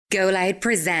Go Loud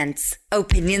presents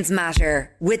Opinions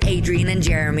Matter with Adrian and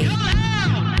Jeremy.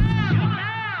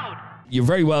 You're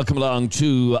very welcome along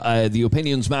to the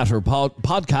Opinions Matter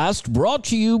podcast, brought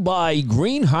to you by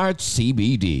Greenheart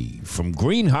CBD. From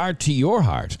Green Heart to your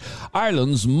heart,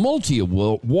 Ireland's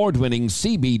multi-award-winning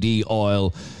CBD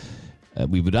oil.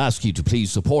 We would ask you to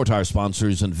please support our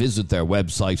sponsors and visit their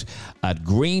website at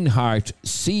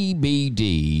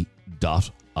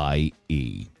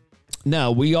greenheartcbd.ie.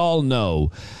 Now, we all know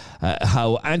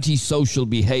how antisocial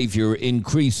behaviour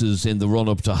increases in the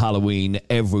run-up to Halloween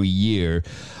every year,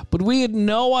 but we had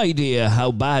no idea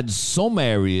how bad some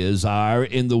areas are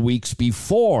in the weeks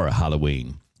before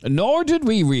Halloween. Nor did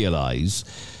we realise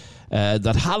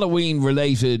that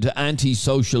Halloween-related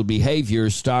antisocial behaviour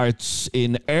starts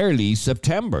in early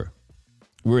September.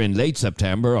 We're in late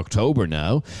September, October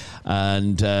now,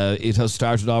 and it has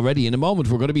started already. In a moment,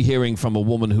 we're going to be hearing from a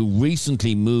woman who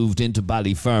recently moved into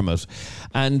Ballyfermot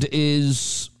and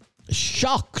is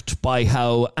shocked by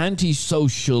how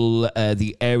antisocial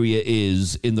the area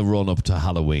is in the run-up to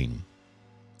Halloween.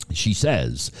 She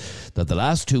says that the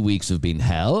last 2 weeks have been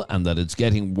hell and that it's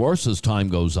getting worse as time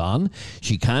goes on.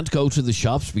 She can't go to the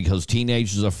shops because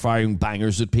teenagers are firing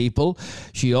bangers at people.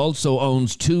 She also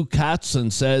owns 2 cats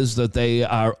and says that they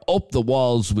are up the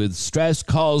walls with stress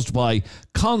caused by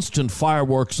constant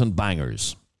fireworks and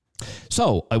bangers.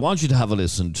 So I want you to have a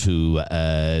listen to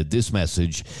this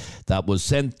message that was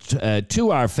sent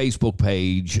to our Facebook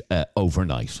page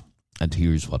overnight. And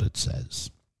here's what it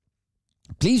says.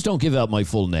 Please don't give out my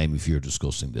full name if you're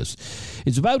discussing this.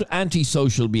 It's about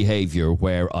antisocial behaviour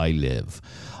where I live.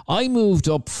 I moved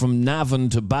up from Navan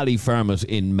to Ballyfermot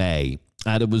in May,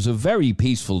 and it was a very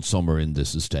peaceful summer in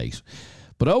this estate.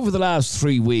 But over the last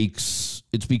 3 weeks,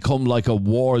 it's become like a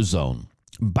war zone.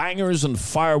 Bangers and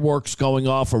fireworks going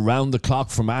off around the clock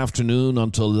from afternoon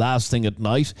until last thing at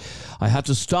night. I had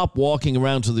to stop walking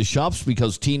around to the shops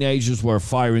because teenagers were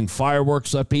firing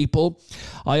fireworks at people.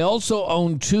 I also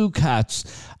own 2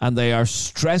 cats and they are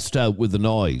stressed out with the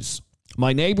noise.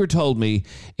 My neighbour told me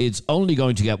it's only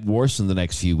going to get worse in the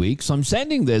next few weeks. I'm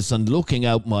sending this and looking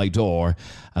out my door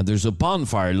and there's a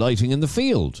bonfire lighting in the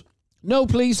field. No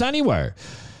police anywhere.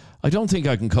 I don't think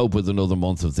I can cope with another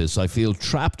month of this. I feel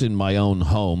trapped in my own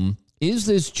home. Is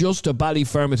this just a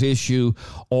Ballyfermot issue,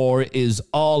 or is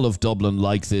all of Dublin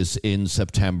like this in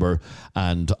September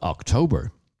and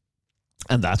October?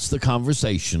 And that's the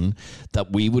conversation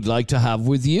that we would like to have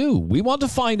with you. We want to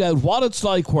find out what it's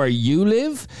like where you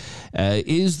live.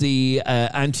 Is the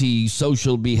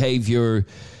antisocial behaviour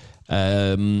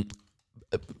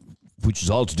which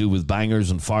is all to do with bangers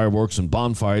and fireworks and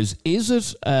bonfires, is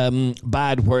it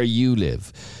bad where you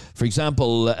live? For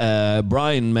example,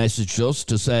 Brian messaged us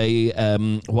to say,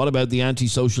 what about the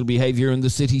antisocial behaviour in the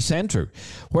city centre?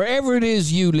 Wherever it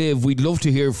is you live, we'd love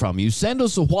to hear from you. Send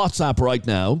us a WhatsApp right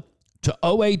now to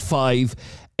 085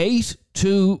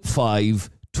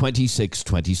 825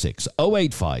 2626.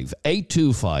 085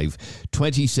 825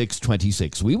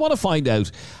 2626. We want to find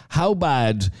out how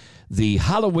bad the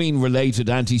Halloween-related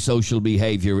antisocial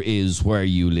behaviour is where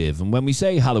you live. And when we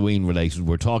say Halloween-related,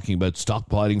 we're talking about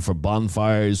stockpiling for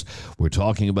bonfires, we're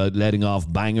talking about letting off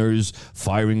bangers,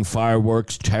 firing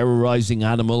fireworks, terrorising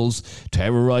animals,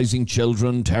 terrorising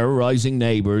children, terrorising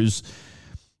neighbours.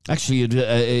 Actually,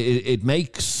 it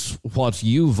makes what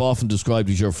you've often described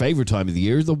as your favourite time of the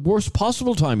year the worst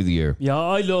possible time of the year. Yeah,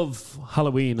 I love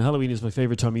Halloween. Halloween is my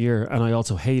favourite time of year, and I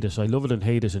also hate it. I love it and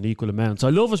hate it in equal amounts. I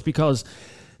love it because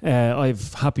I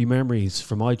have happy memories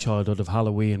from my childhood of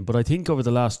Halloween, but I think over the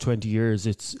last 20 years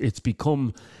it's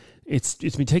been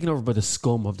taken over by the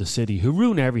scum of the city, who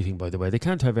ruin everything, by the way. They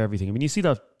can't have everything. I mean, you see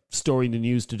that story in the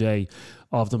news today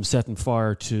of them setting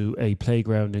fire to a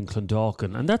playground in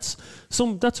Clondalkin, and that's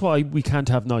why we can't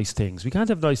have nice things. We can't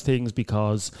have nice things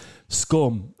because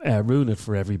scum ruin it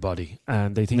for everybody,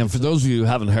 and they think. Now, for those of you who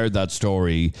haven't heard that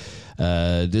story,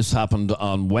 this happened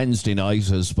on Wednesday night.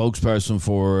 A spokesperson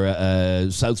for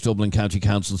South Dublin County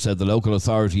Council said the local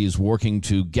authority is working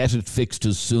to get it fixed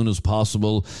as soon as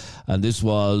possible, and this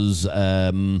was.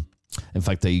 In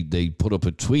fact, they put up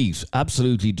a tweet.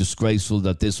 Absolutely disgraceful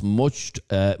that this much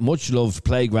loved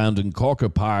playground in Corker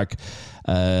Park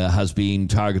has been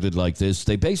targeted like this.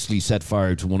 They basically set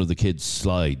fire to one of the kids'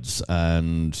 slides,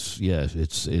 and yeah,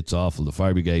 it's awful. The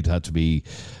fire brigade had to be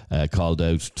called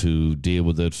out to deal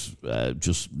with it.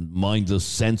 Just mindless,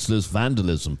 senseless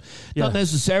vandalism. Yeah. Not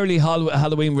necessarily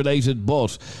Halloween related,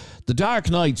 but the dark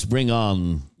nights bring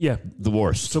on the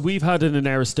worst. So we've had it in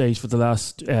our estate for the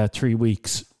last 3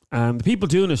 weeks. And the people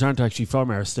doing it aren't actually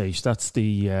from our estate. That's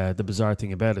the bizarre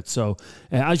thing about it. So,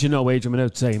 as you know, Adrian,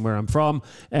 without saying where I'm from,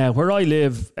 where I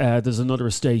live, there's another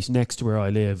estate next to where I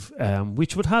live,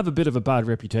 which would have a bit of a bad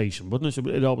reputation, wouldn't it?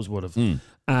 It always would have.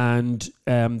 And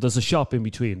there's a shop in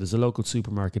between. There's a local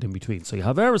supermarket in between. So you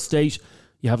have our estate,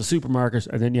 you have a supermarket,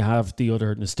 and then you have the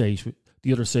other estate,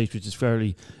 which is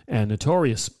fairly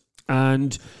notorious.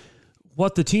 And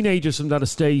what the teenagers from that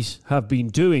estate have been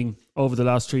doing over the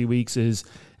last 3 weeks is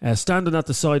standing at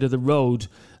the side of the road,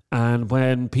 and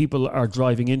when people are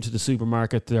driving into the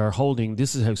supermarket, they're holding,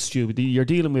 this is how stupid, you're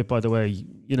dealing with, by the way,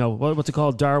 you know, what's it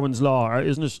called, Darwin's Law,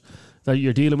 isn't it? That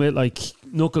you're dealing with like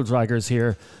knuckle draggers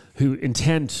here who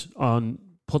intent on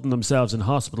putting themselves in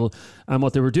hospital. And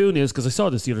what they were doing is, because I saw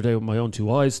this the other day with my own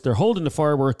two eyes, they're holding the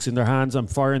fireworks in their hands and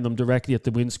firing them directly at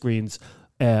the windscreens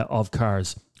of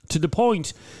cars. To the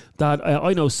point that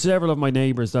I know several of my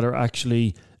neighbours that are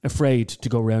actually afraid to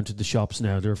go around to the shops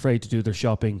now. They're afraid to do their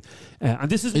shopping. And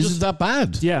this isn't just that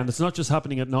bad? Yeah, and it's not just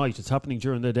happening at night. It's happening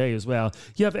during the day as well.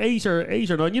 You have eight or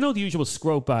nine, you know, the usual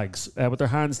scrope bags with their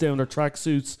hands down, their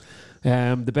tracksuits,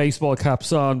 the baseball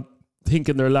caps on,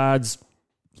 thinking they're lads,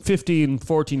 15,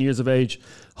 14 years of age,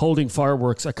 holding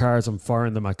fireworks at cars and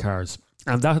firing them at cars.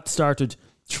 And that started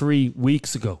 3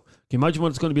 weeks ago. Can you imagine what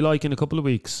it's going to be like in a couple of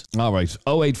weeks? All right.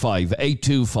 085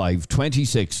 825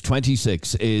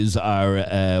 2626 is our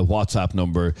WhatsApp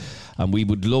number, and we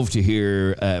would love to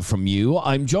hear from you.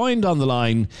 I'm joined on the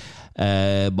line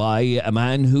by a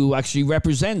man who actually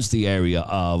represents the area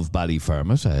of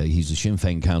Ballyfermot. He's a Sinn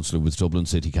Féin councillor with Dublin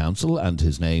City Council, and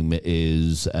his name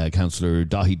is Councillor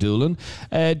Dahi Doolan.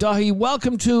 Dahi,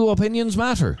 welcome to Opinions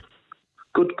Matter.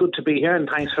 Good to be here, and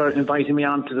thanks for inviting me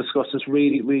on to discuss this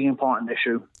really, really important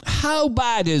issue. How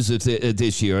bad is it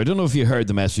this year? I don't know if you heard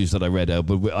the message that I read out,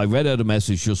 but I read out a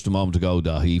message just a moment ago,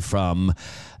 Dahi, from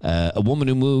a woman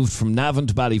who moved from Navan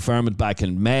to Ballyfermot back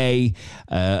in May,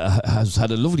 has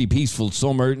had a lovely, peaceful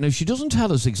summer. Now, she doesn't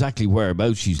tell us exactly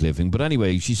whereabouts she's living, but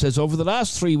anyway, she says over the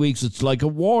last 3 weeks, it's like a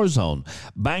war zone.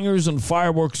 Bangers and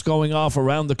fireworks going off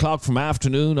around the clock from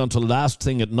afternoon until last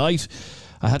thing at night.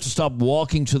 I had to stop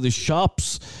walking to the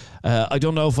shops. I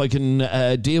don't know if I can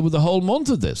deal with the whole month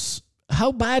of this.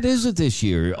 How bad is it this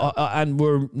year? And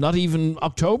we're not even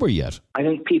October yet. I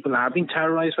think people are being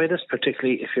terrorised by this,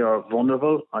 particularly if you're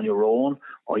vulnerable on your own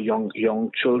or young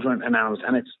children and adults.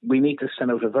 And we need to send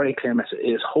out a very clear message.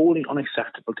 It is wholly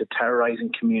unacceptable to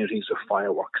terrorising communities with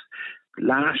fireworks.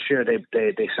 Last year,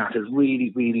 they started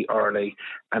really, really early,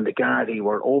 and the Gardaí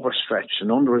were overstretched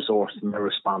and under-resourced in their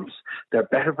response. They're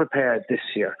better prepared this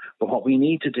year, but what we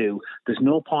need to do, there's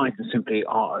no point in simply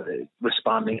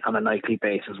responding on a nightly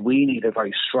basis. We need a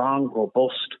very strong,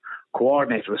 robust,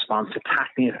 coordinated response to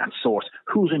tackling it at source.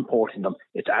 Who's importing them?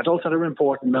 It's adults that are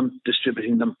importing them,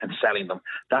 distributing them, and selling them.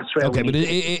 That's where. Okay, but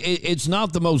it's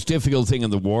not the most difficult thing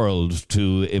in the world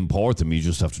to import them. You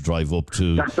just have to drive up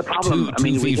to. That's the problem.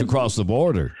 two feet across the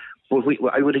border. But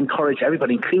I would encourage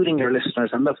everybody, including your listeners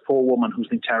and the poor woman who's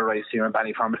been terrorised here in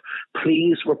Ballyfermot,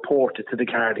 please report it to the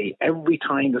Gardaí. Every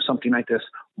time there's something like this,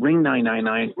 ring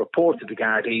 999, report to the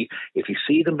Gardaí. If you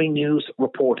see them being used,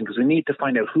 report them, because we need to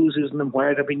find out who's using them,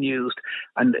 where they're being used.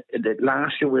 And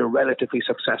last year we were relatively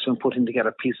successful in putting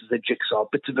together pieces of jigsaw,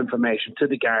 bits of information to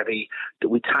the Gardaí that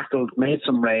we tackled, made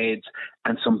some raids,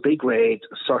 and some big raids,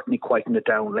 certainly quieting it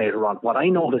down later on. What I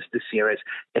noticed this year is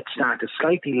it started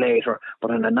slightly later, but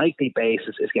on a nightly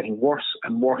basis is getting worse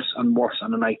and worse and worse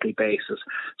on a nightly basis.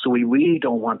 So we really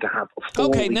don't want to have a 4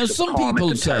 Okay, weeks now of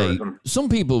some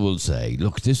people will say,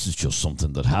 look, this is just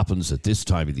something that happens at this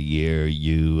time of the year.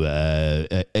 You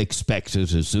expect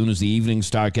it as soon as the evenings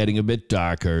start getting a bit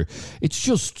darker. It's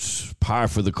just par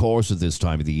for the course at this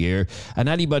time of the year. And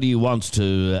anybody who wants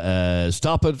to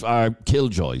stop it are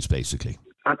killjoys, basically.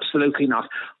 Absolutely not.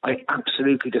 I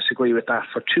absolutely disagree with that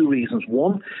for two reasons.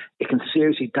 One, it can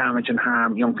seriously damage and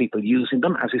harm young people using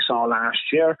them. As we saw last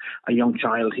year, a young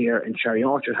child here in Cherry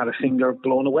Orchard had a finger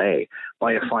blown away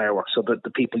by a firework, so that the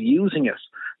people using it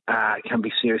can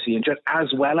be seriously injured, as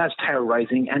well as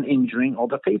terrorising and injuring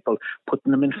other people,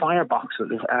 putting them in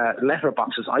fireboxes, letter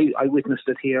boxes. I witnessed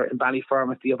it here in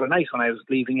Ballyfermot the other night when I was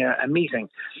leaving a meeting,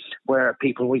 where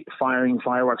people were firing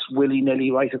fireworks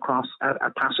willy-nilly right across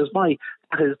at passers-by.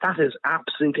 That is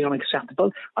absolutely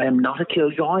unacceptable. I am not a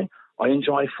killjoy. I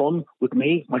enjoy fun with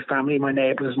me, my family, my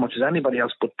neighbours as much as anybody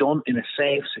else, but done in a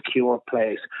safe, secure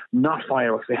place, not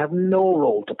fireworks. They have no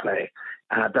role to play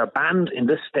They're banned in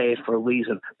this state for a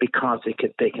reason, because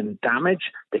they can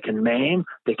damage, they can maim,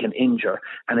 they can injure,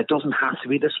 and it doesn't have to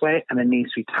be this way, and it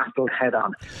needs to be tackled head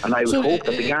on. And I would hope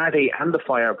that the Gardaí and the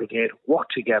fire brigade work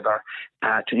together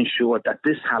to ensure that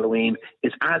this Halloween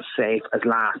is as safe as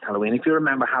last Halloween. If you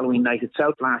remember, Halloween night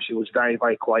itself last year was very,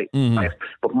 very quiet.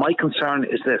 But my concern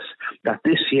is this, that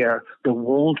this year there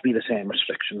won't be the same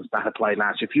restrictions that applied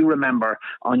last year. If you remember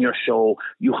on your show,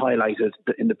 you highlighted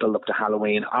in the build-up to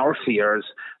Halloween our fears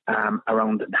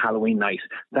around Halloween night.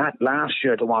 That last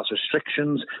year there was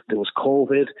restrictions, there was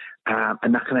COVID,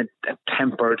 and that kind of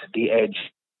tempered the edge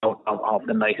of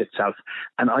the night itself.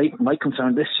 And my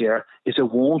concern this year is there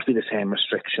won't be the same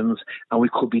restrictions, and we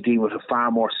could be dealing with a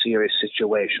far more serious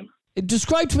situation.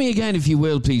 Describe to me again, if you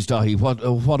will, please, Dahi,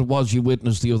 what it was you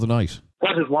witnessed the other night.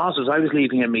 What it was I was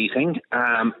leaving a meeting,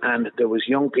 and there was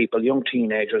young people, young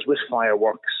teenagers with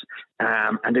fireworks,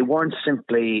 and they weren't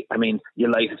simply,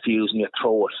 you light a fuse and you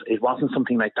throw it. It wasn't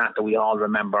something like that we all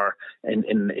remember.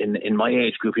 In my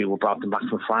age group, people brought them back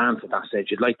from France at that stage.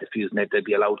 You'd light the fuse and they'd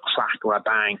be a loud crack or a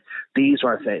bang.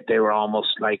 They were almost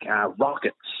like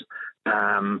rockets,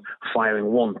 firing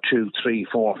 1, 2, 3,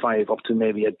 4, 5, up to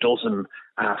maybe a dozen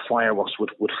fireworks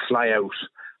would fly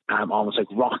out, almost like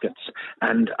rockets.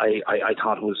 And I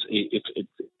thought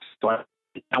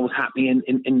that was happening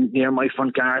in near my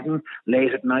front garden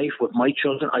late at night with my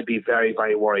children. I'd be very,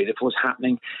 very worried. If it was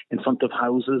happening in front of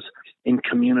houses, in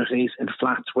communities, in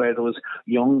flats where there was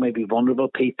young, maybe vulnerable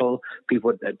people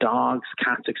with dogs,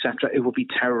 cats, etc., it would be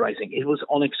terrorising. It was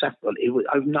unacceptable.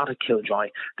 I'm not a killjoy.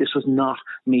 This was not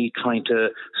me trying to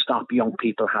stop young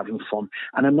people having fun.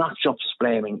 And I'm not just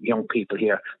blaming young people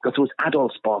here, because it was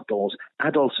adults bought those,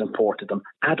 adults imported them,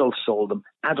 adults sold them,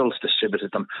 adults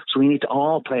distributed them. So we need to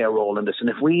all play a role in this. And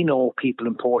if we know people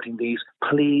importing these,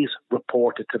 please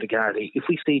report it to the Gardaí. If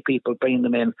we see people bringing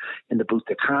them in the boot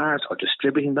of cars or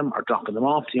distributing them or dropping them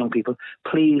off to young people,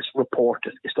 please report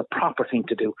it. It's the proper thing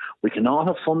to do. We can all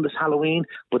have fun this Halloween,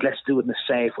 but let's do it in a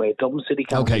safe way. Dublin City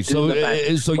Council. Okay,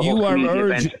 so you are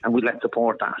urging, and we let's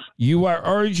support that. You are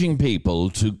urging people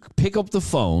to pick up the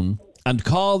phone and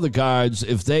call the guards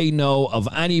if they know of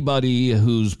anybody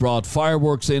who's brought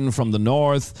fireworks in from the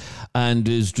north and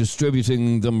is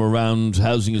distributing them around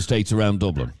housing estates around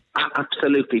Dublin.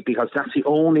 Absolutely, because that's the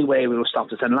only way we will stop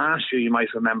this. And last year, you might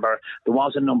remember, there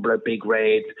was a number of big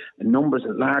raids,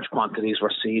 large quantities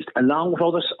were seized, along with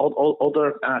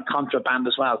other contraband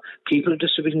as well. People are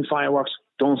distributing fireworks.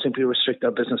 Don't simply restrict their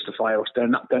business to fireworks. They're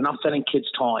not selling kids'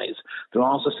 toys. They're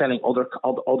also selling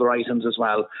other items as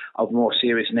well of more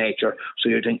serious nature. So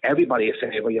you're doing everybody a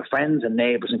favour, your friends and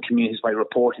neighbours and communities, by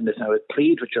reporting this. Now, I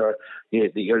plead with your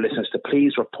listeners to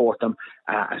please report them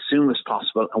as soon as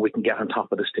possible, and we can get on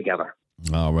top of this together.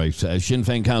 All right. Sinn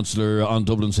Féin councillor on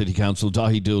Dublin City Council,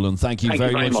 Dahi Doolan, thank you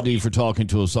very much indeed for talking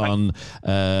to us on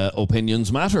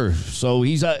Opinions Matter. So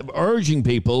he's urging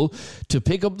people to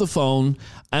pick up the phone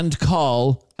and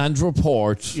call and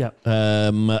report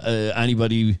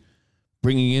anybody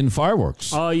bringing in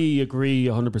fireworks. I agree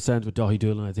 100% with Dahi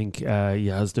Doolan. I think he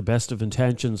has the best of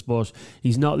intentions, but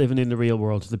he's not living in the real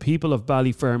world. The people of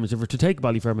Ballyfermot, if we're to take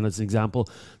Ballyfermot as an example,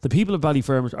 the people of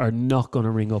Ballyfermot are not going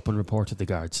to ring up and report to the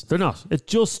guards. They're not. It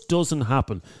just doesn't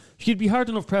happen. You'd be hard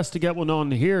enough pressed to get one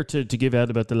on here to give out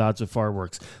about the lads with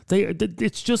fireworks.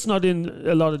 It's just not in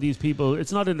a lot of these people.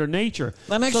 It's not in their nature.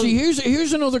 And actually,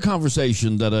 here's another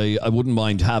conversation that I wouldn't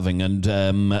mind having. And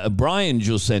Brian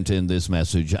just sent in this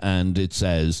message, and it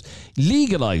says,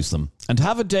 legalise them and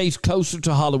have a date closer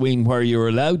to Halloween where you're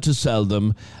allowed to sell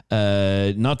them,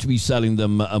 not to be selling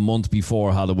them a month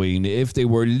before Halloween. If they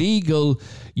were legal,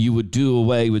 you would do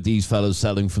away with these fellas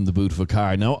selling from the boot of a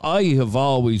car. Now, I have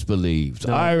always believed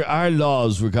our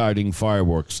laws regarding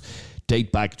fireworks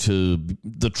date back to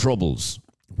the Troubles,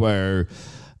 where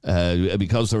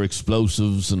because they're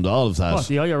explosives and all of that. What,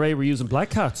 the IRA were using black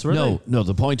cats, were they? No,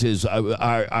 the point is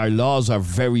our laws are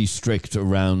very strict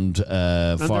around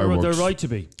fireworks. They're right to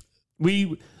be.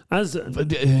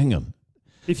 Hang on.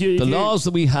 The laws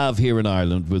that we have here in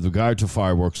Ireland with regard to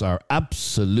fireworks are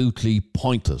absolutely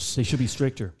pointless. They should be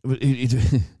stricter.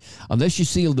 Unless you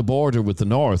seal the border with the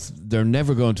north, they're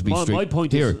never going to be strict. My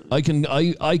point here,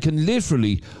 is, I can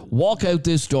literally walk out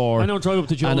this door. I know, drive up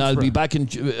to Jonesborough, and I'll be back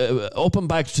up and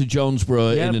back to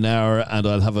Jonesborough in an hour, and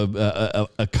I'll have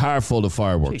a car full of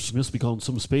fireworks. Jeez, you must be going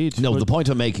some speed. No, the point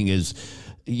I'm making is,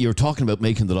 you're talking about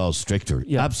making the laws stricter.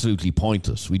 Yeah. Absolutely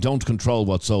pointless. We don't control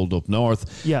what's sold up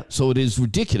north. Yeah. So it is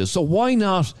ridiculous. So why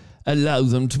not allow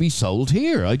them to be sold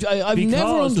here? I've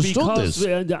never understood this.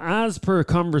 As per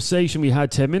conversation we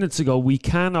had 10 minutes ago, we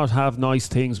cannot have nice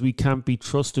things. We can't be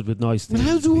trusted with nice things. But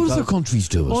how do other countries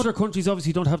do it? Other countries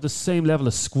obviously don't have the same level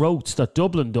of scroats that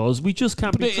Dublin does. We just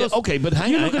can't be trusted. Okay, but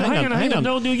hang on.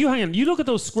 No, you hang on. You look at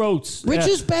those scroats. Which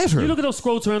is better? You look at those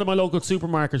scroats around at my local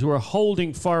supermarket who are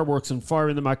holding fireworks and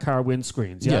firing them at car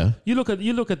windscreens. Yeah. You look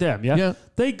at them. Yeah.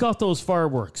 They got those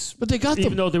fireworks, but they got them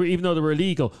even though they were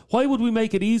illegal. Why would we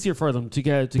make it easier for them to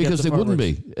get? Because they wouldn't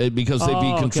be. Because they'd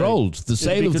be controlled. The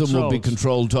sale of them would be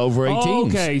controlled to over 18s.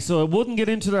 Okay, so it wouldn't get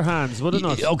into their hands, would it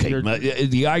not? Okay,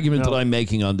 the argument that I'm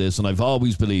making on this, and I've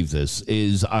always believed this,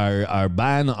 is our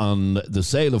ban on the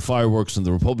sale of fireworks in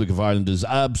the Republic of Ireland is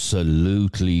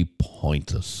absolutely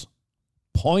pointless.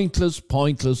 Pointless.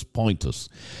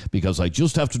 Because I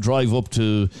just have to drive up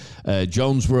to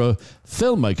Jonesborough,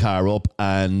 fill my car up,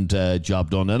 and job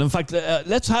done. And in fact,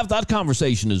 let's have that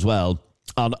conversation as well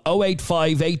on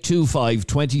 085 825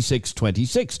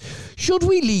 2626. Should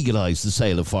we legalise the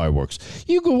sale of fireworks?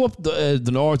 You go up the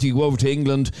north, you go over to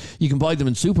England, you can buy them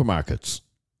in supermarkets.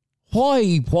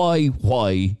 Why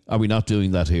are we not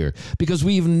doing that here? Because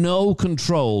we have no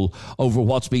control over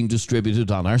what's being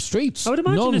distributed on our streets. I would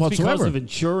imagine None it's whatsoever. because of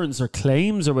insurance or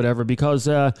claims or whatever, because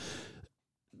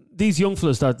these young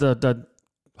fellas that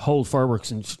hold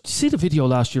fireworks, and see the video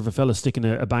last year of a fella sticking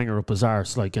a banger up his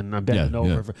arse, like, and bending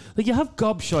over. Like, you have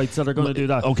gobshites that are going to do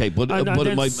that. Okay, but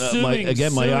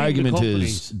my argument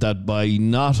is that by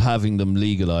not having them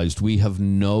legalised, we have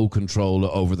no control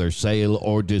over their sale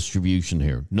or distribution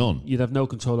here. None. You'd have no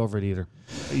control over it either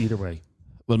way.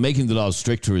 Well, making the laws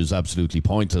stricter is absolutely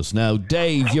pointless. Now,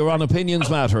 Dave, you're on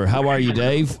Opinions Matter. How are you,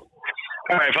 Dave?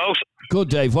 All right, folks. Good,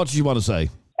 Dave. What did you want to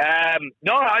say?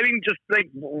 No, I mean, just like,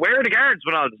 where are the guards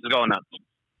when all this is going on?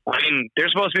 I mean,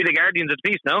 they're supposed to be the guardians of the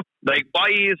peace, no? Like,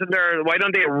 why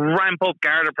don't they ramp up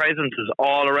Garda presences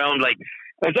all around? Like,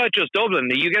 it's not just Dublin.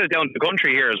 You get it down to the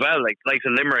country here as well, like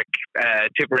Limerick,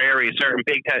 Tipperary, certain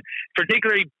big towns,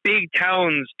 particularly big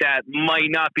towns that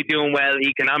might not be doing well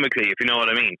economically, if you know what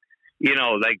I mean. You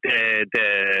know, like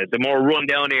the more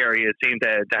run-down areas seem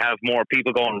to have more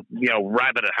people going,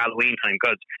 rabid at Halloween time,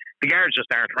 because the guards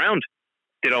just aren't around.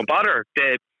 They don't bother.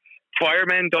 The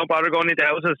firemen don't bother going into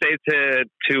houses to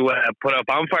put out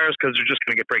bonfires because they're just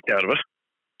going to get bricked out of it.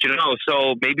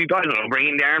 So maybe, I don't know,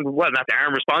 bringing the armed, well, not the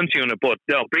armed response unit, but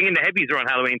bringing the heavies around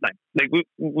Halloween time. Like,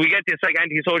 we get this like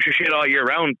antisocial shit all year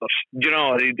round, but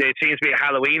it seems to be a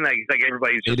Halloween, like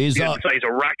everybody's just decides to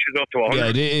ratchet up to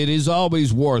 100. Yeah, it is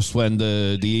always worse when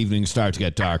the evenings start to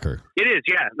get darker. It is,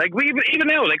 yeah. Like, even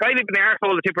now, like, I live in the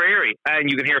arsehole of Tipperary, and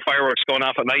you can hear fireworks going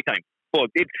off at night time. But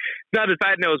it's not as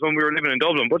bad now as when we were living in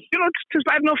Dublin. But, it's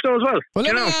bad enough now as well. Well,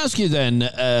 let me ask you then.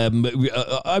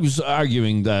 I was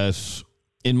arguing that,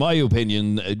 in my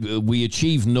opinion, we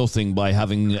achieve nothing by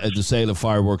having the sale of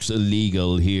fireworks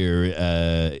illegal here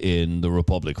in the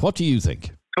Republic. What do you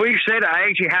think? Well, you said I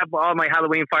actually have all my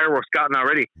Halloween fireworks gotten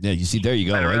already. Yeah, you see, there you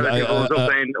go. I up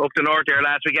the north there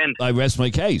last weekend. I rest my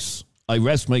case. Yeah,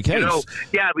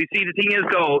 we see, the thing is,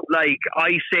 though, like,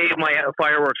 I save my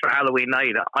fireworks for Halloween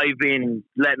night. I've been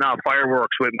letting off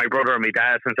fireworks with my brother and my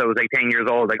dad since I was like 10 years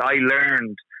old. Like, I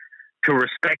learned to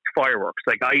respect fireworks.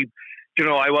 Like, I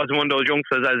wasn't one of those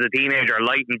youngsters as a teenager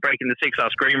lighting, breaking the 6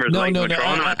 off screamers.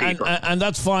 And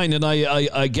that's fine. And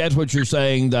I get what you're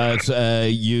saying, that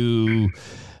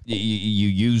you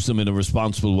use them in a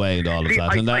responsible way and all of that.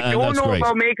 I don't know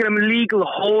about making them legal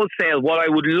wholesale. What I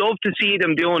would love to see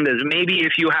them doing is maybe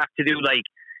if you have to do, like,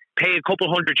 pay a couple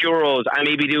 €100 and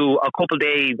maybe do a couple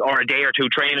days or a day or two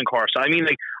training course. I mean,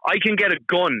 like, I can get a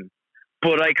gun,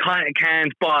 but I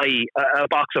can't buy a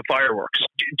box of fireworks.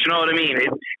 Do you know what I mean?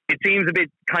 It seems a bit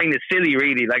kind of silly,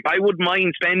 really. Like, I wouldn't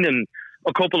mind spending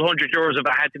a couple €100 if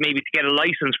I had to maybe to get a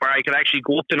license where I could actually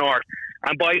go up to north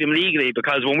and buy them legally,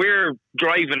 because when we're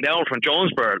driving down from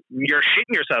Jonesborough, you're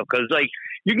shitting yourself, because, like,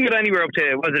 you can get anywhere up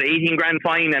to, 18 grand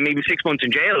fine and maybe 6 months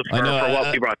in jail for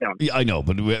what we brought down. I know,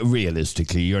 but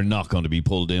realistically, you're not going to be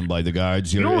pulled in by the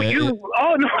guards. Hey, Adrian,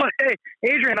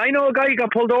 I know a guy who got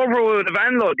pulled over with a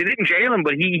van load. They didn't jail him,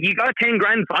 but he got 10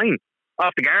 grand fine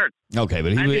off the guards. Okay,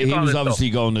 but he was obviously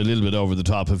going a little bit over the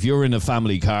top. If you're in a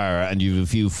family car and you have a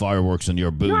few fireworks in your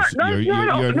boot,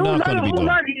 you're not going to be done.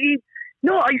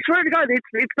 No, I swear to God,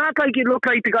 it's not like it looked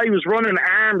like the guy was running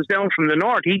arms down from the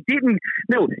north. He didn't.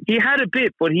 No, he had a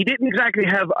bit, but he didn't exactly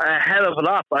have a hell of a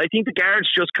lot. But I think the guards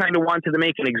just kind of wanted to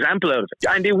make an example out of it,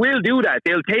 and they will do that.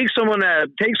 They'll take someone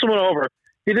over.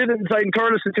 They did it inside in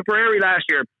Thurles and Tipperary last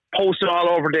year. Posted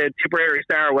all over the Tipperary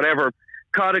Star or whatever.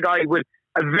 Caught a guy with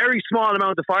a very small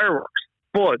amount of fireworks.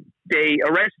 but they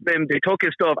arrested him, they took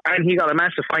his stuff, and he got a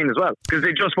massive fine as well, because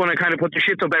they just want to kind of put the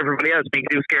shit up everybody else, being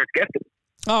too scared to get them.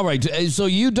 All right, so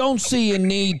you don't see a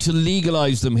need to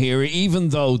legalise them here, even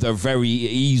though they're very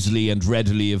easily and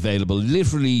readily available,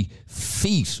 literally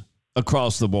feet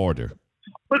across the border.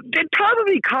 But they'd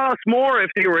probably cost more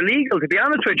if they were legal, to be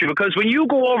honest with you, because when you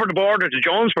go over the border to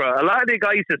Jonesboro, a lot of the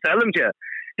guys that sell them to you,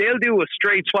 they'll do a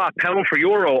straight swap pound for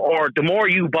euro, or the more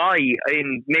you buy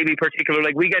in maybe particular,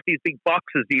 like we get these big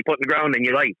boxes that you put in the ground and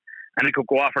you light, and it could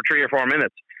go off for 3 or 4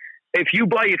 minutes. If you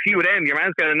buy a few of them, your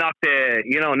man's going to knock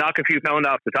a few pound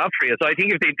off the top for you. So I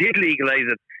think if they did legalise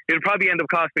it, it'll probably end up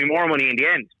costing more money in the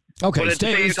end. Okay,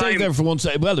 stay there for one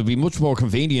second. Well, it'd be much more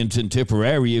convenient in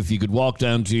Tipperary if you could walk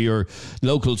down to your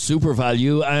local Super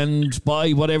Value and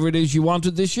buy whatever it is you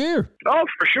wanted this year. Oh,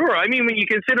 for sure. I mean, when you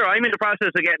consider I'm in the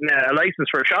process of getting a license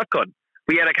for a shotgun,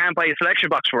 we had a can't buy a selection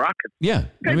box for rockets. Yeah.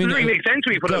 It doesn't really make sense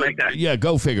when you put it like that. Yeah,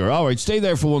 go figure. All right, stay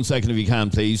there for 1 second if you can,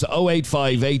 please.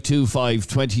 085 825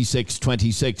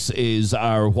 2626 is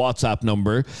our WhatsApp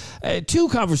number. 2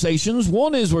 conversations.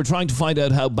 One is we're trying to find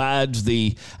out how bad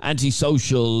the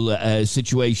antisocial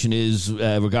situation is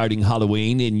regarding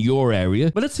Halloween in your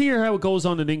area. But let's hear how it goes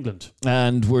on in England.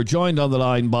 And we're joined on the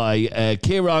line by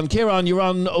Kieran. Kieran, you're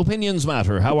on Opinions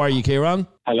Matter. How are you, Kieran?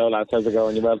 Hello, lads. How's it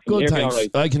going? You well? Good, thanks. Right?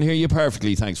 I can hear you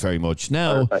perfectly. Thanks very much.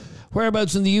 Now,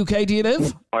 whereabouts in the UK do you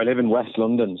live? I live in West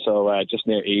London, so just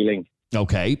near Ealing.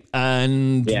 Okay,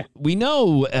 and we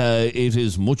know it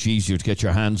is much easier to get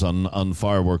your hands on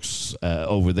fireworks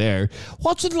over there.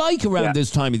 What's it like around this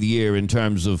time of the year in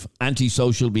terms of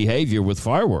antisocial behaviour with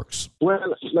fireworks?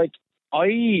 Well, like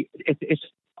I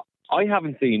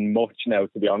haven't seen much now,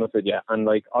 to be honest with you, and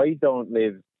like I don't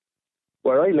live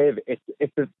where I live.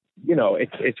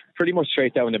 It's pretty much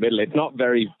straight down the middle. It's not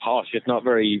very posh. It's not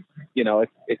very,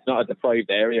 it's not a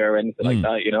deprived area or anything like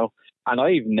that, And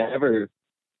I've never,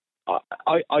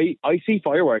 I see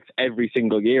fireworks every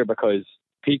single year because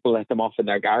people let them off in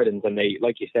their gardens, and they,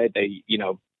 like you said,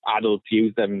 adults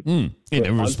use them in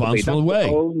a responsible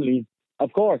way.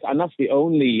 Of course, and that's the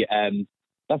only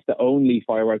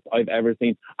fireworks I've ever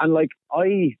seen. And like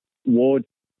I would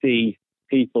see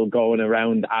people going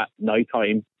around at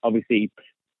nighttime, obviously.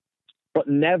 But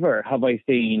never have I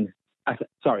seen,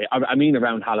 I mean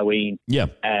around Halloween,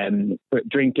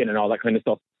 drinking and all that kind of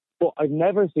stuff. But I've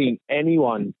never seen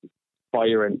anyone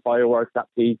firing fireworks at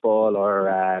people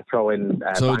or throwing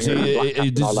so it's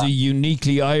a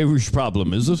uniquely Irish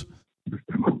problem, is it?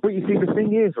 But you see, the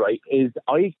thing is, right, is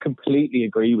I completely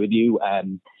agree with you,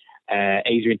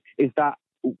 Adrian, is that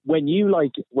when you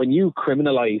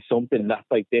criminalize something that's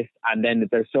like this, and then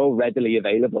they're so readily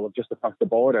available just across the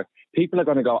border, people are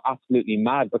going to go absolutely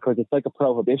mad because it's like a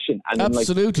prohibition. And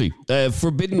absolutely,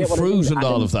 forbidden fruit and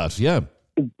all of that. Yeah,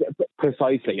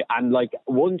 precisely. And like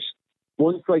once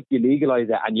like you legalize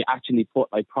it and you actually put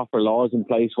like proper laws in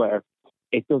place where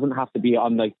it doesn't have to be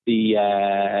on like the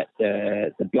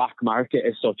black market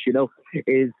as such,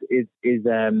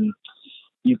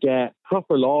 you get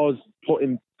proper laws put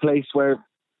in place where.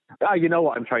 You know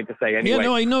what I'm trying to say anyway. Yeah,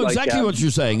 no, I know exactly what you're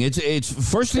saying.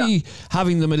 It's firstly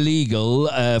having them illegal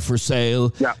for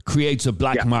sale creates a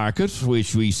black market,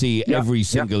 which we see every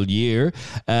single year.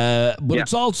 But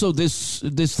it's also this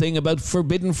thing about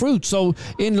forbidden fruit. So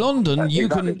in London, you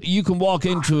can walk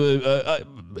into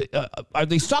are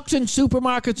they stocked in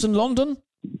supermarkets in London?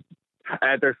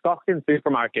 They're stocked in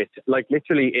supermarkets, like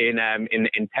literally in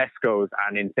Tesco's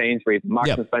and in Sainsbury's, Marks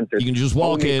and Spencer's. You can just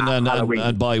walk in and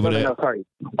buy with it. No, sorry.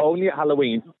 Only at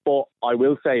Halloween. But I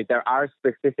will say there are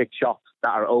specific shops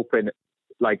that are open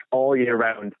like all year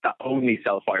round that only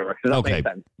sell fireworks. Does that make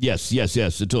sense? Yes,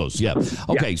 it does. Yeah.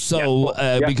 Okay,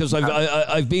 because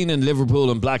I've been in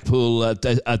Liverpool and Blackpool at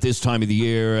this time of the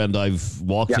year, and I've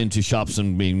walked into shops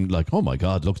and been like, oh my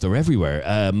God, look, they're everywhere.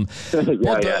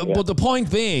 But the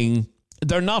point being,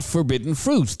 they're not forbidden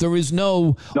fruit. There is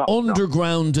no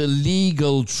underground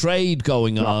illegal trade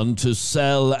going on to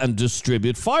sell and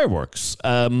distribute fireworks.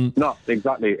 No,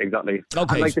 exactly. Okay.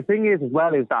 And like the thing is as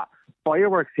well is that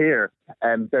fireworks here,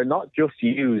 they're not just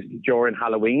used during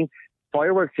Halloween.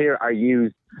 Fireworks here are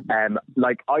used,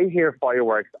 like I hear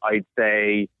fireworks, I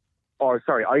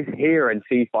hear and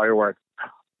see fireworks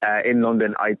in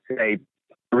London, I'd say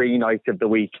 3 nights of the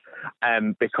week,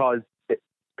 because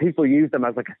people use them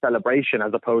as like a celebration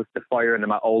as opposed to firing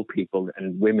them at old people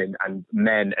and women and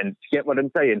men. And you get what I'm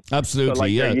saying?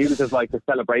 Absolutely, so, they're used as like a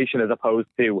celebration as opposed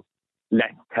to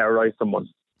let's terrorize someone.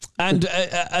 And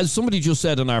as somebody just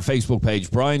said on our Facebook page,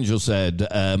 Brian just said,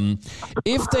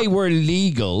 if they were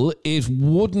legal, it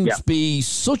wouldn't be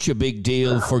such a big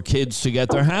deal for kids to get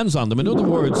their hands on them. In other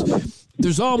words,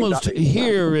 There's almost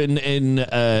here in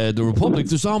the Republic,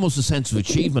 there's almost a sense of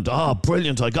achievement. Oh,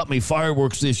 brilliant! I got me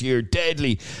fireworks this year,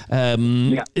 deadly.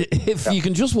 If you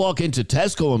can just walk into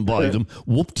Tesco and buy them,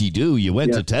 whoop-de-doo, you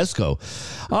went to Tesco.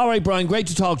 All right, Brian, great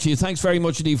to talk to you. Thanks very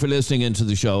much indeed for listening into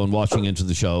the show and watching into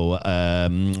the show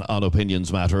on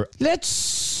Opinions Matter.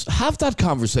 Let's have that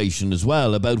conversation as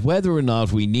well about whether or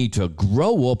not we need to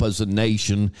grow up as a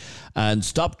nation and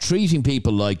stop treating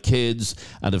people like kids.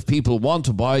 And if people want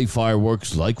to buy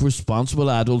fireworks like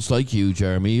responsible adults like you,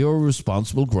 Jeremy, you're a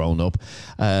responsible grown-up,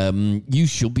 you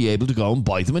should be able to go and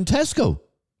buy them in Tesco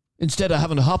instead of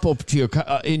having to hop up to your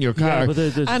in your car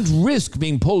and risk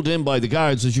being pulled in by the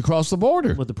guards as you cross the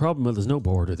border. Well, the problem, there's no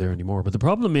border there anymore. But the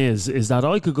problem is that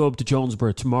I could go up to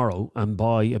Jonesboro tomorrow and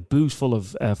buy a boot full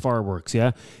of fireworks,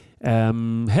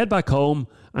 head back home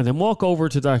and then walk over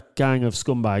to that gang of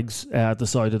scumbags at the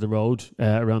side of the road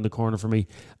around the corner for me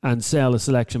and sell a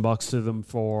selection box to them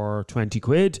for 20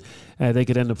 quid. They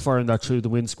could end up firing that through the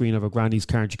windscreen of a granny's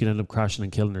car and she could end up crashing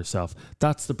and killing herself.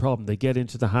 That's the problem. They get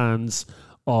into the hands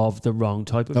of the wrong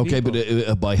type of people. Okay,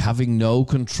 but by having no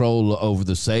control over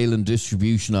the sale and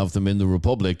distribution of them in the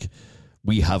Republic,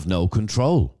 we have no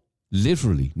control.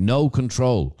 Literally, no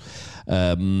control.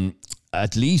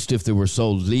 At least if they were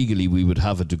sold legally, we would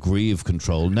have a degree of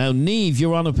control. Now, Niamh,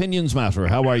 you're on Opinions Matter.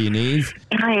 How are you, Niamh?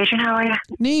 Hi, Adrian. How are you?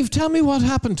 Niamh, tell me what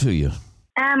happened to you.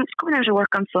 Coming out of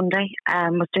work on Sunday.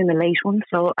 Was doing the late one,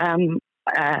 so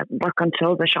work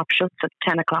until the shop shuts at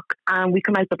 10 o'clock. And we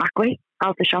come out the back way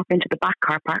of the shop into the back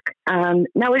car park.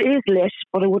 Now, it is lit,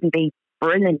 but it wouldn't be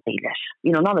brilliantly lit.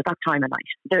 You know, not at that time of night.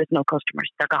 There's no customers.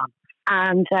 They're gone.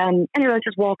 And anyway, I was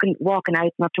just walking out, and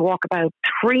I had to walk about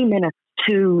 3 minutes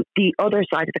to the other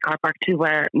side of the car park to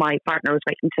where my partner was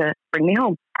waiting to bring me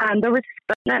home. And there was,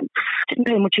 didn't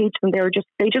pay much heed to them.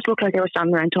 They just looked like they were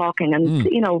standing around talking. And,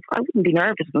 you know, I wouldn't be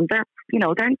nervous of them.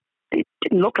 They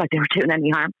didn't look like they were doing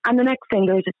any harm. And the next thing,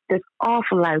 there was this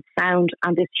awful loud sound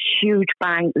and this huge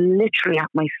bang literally at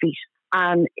my feet.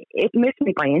 And it missed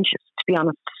me by inches, to be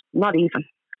honest, not even.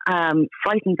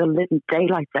 Frightened the living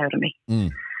daylights out of me.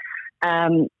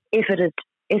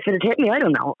 If it had hit me, I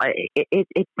don't know.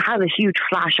 It had a huge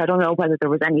flash. I don't know whether there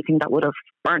was anything that would have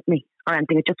burnt me or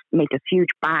anything. It just made this huge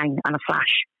bang and a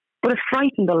flash. But it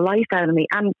frightened the life out of me.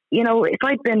 And, you know, if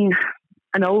I'd been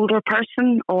an older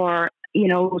person or, you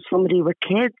know, somebody with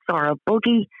kids or a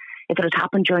buggy, if it had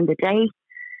happened during the day,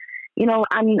 you know,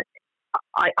 and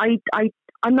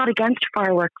I'm not against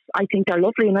fireworks. I think they're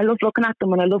lovely and I love looking at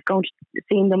them and I love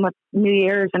seeing them at New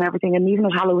Year's and everything. And even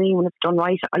at Halloween when it's done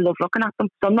right, I love looking at them.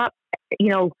 So I'm not, you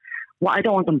know, I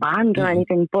don't want them banned or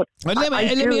anything. But let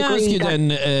me ask you then,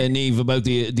 Niamh, about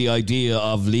the idea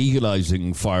of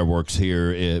legalising fireworks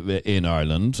here in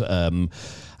Ireland.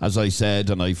 As I said,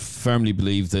 and I firmly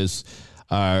believe this,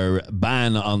 our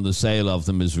ban on the sale of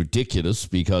them is ridiculous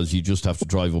because you just have to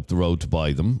drive up the road to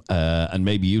buy them. And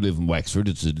maybe you live in Wexford.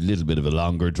 It's a little bit of a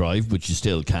longer drive, but you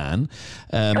still can.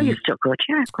 You still could,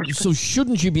 yeah, of course. So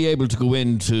shouldn't you be able to go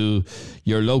into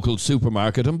your local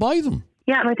supermarket and buy them?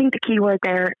 Yeah, and I think the key word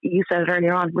there, you said it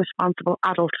earlier on, responsible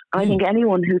adult. I think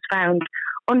anyone who's found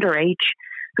underage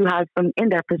who has them in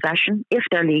their possession, if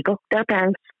they're legal, their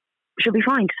parents should be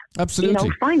fined. Absolutely. You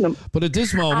know, fine them. But at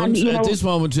this moment,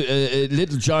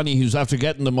 little Johnny, who's after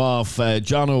getting them off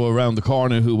Jono around the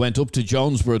corner, who went up to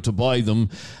Jonesboro to buy them,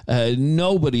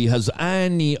 nobody has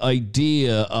any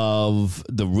idea of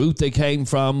the route they came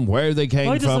from, where they came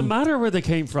from. Why does it matter where they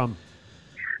came from?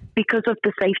 Because of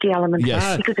the safety element.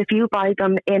 Yes. Because if you buy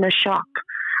them in a shop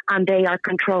and they are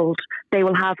controlled, they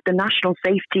will have the national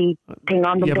safety thing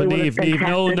on them. Yeah, they but will have been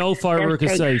tested. no firework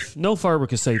is safe. No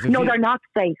firework is safe. No, they're not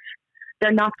safe.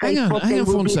 They're not safe. Hang on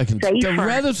for 1 second. They're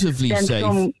relatively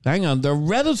safe. Hang on, they're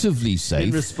relatively safe.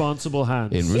 In responsible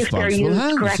hands. In responsible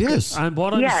hands, correctly. yes. And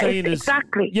what I'm saying is...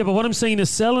 Exactly. Yeah, but what I'm saying is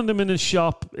selling them in a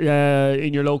shop,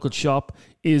 in your local shop,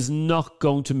 is not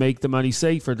going to make them any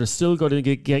safer. They're still going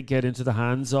to get into the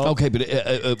hands of... Okay, but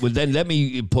well, then let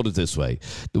me put it this way.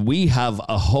 We have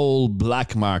a whole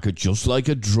black market, just like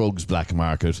a drugs black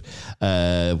market,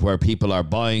 where people are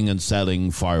buying and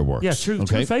selling fireworks. Yeah, through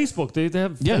Facebook. They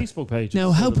have Facebook pages.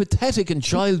 Now, how pathetic and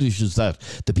childish is that?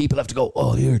 The people have to go,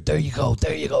 oh, here, there you go,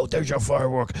 there's your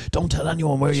firework. Don't tell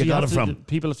anyone where you got it from.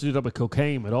 People have to do that with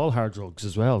cocaine, with all hard drugs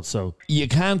as well. So you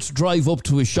can't drive up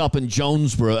to a shop in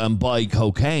Jonesboro and buy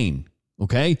cocaine.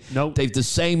 Okay? No. They've the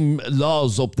same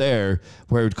laws up there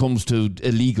where it comes to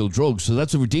illegal drugs. So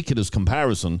that's a ridiculous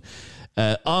comparison.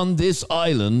 On this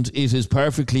island, it is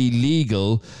perfectly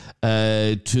legal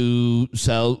to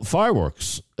sell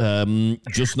fireworks.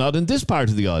 Just not in this part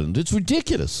of the island. It's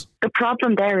ridiculous. The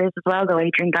problem there is as well, though,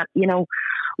 Adrian, that, you know,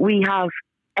 we have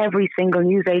every single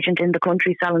newsagent in the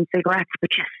country selling cigarettes,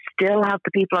 but you still have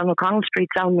the people on O'Connell Street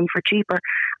selling them for cheaper,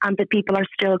 and the people are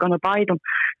still going to buy them.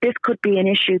 This could be an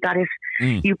issue that if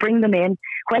you bring them in,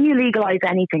 when you legalise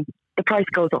anything, the price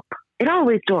goes up. It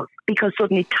always does, because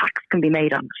suddenly tax can be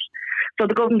made on it. So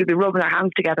the government would be rubbing their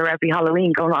hands together every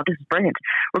Halloween going, oh, this is brilliant.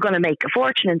 We're going to make a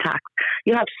fortune in tax.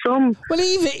 You have some... Well,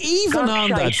 even on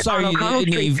that... Sorry, on O'Connell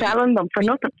Street selling them for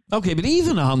nothing. Okay, but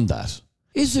even on that,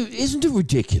 isn't it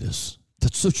ridiculous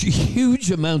that such a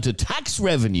huge amount of tax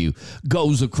revenue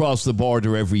goes across the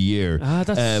border every year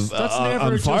that's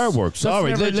on fireworks?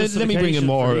 Sorry, let me bring in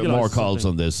more calls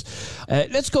on this.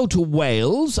 Let's go to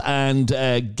Wales, and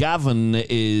Gavin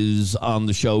is on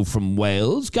the show from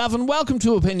Wales. Gavin, welcome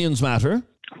to Opinions Matter.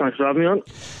 Thanks for having me on.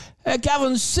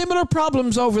 Gavin, similar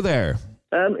problems over there?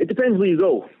 It depends where you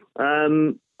go.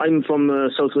 I'm from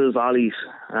South Wales Valleys,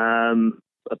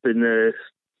 up in the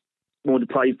more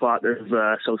deprived part of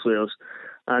South Wales,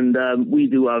 and we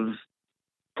do have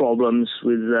problems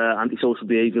with antisocial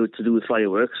behaviour to do with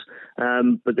fireworks,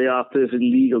 but they are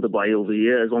perfectly legal to buy over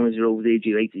here as long as you're over the age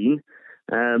of 18.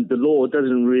 The law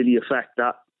doesn't really affect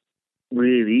that,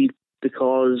 really,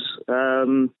 because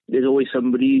there's always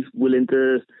somebody willing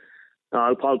to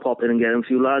I'll pop in and get a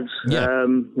few lads. Yeah.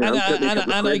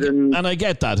 And I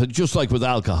get that. Just like with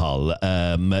alcohol,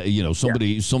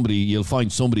 somebody you'll find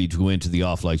somebody to go into the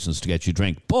off license to get you a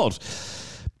drink. But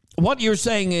what you're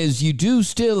saying is you do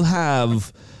still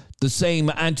have the same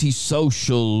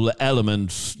antisocial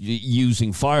element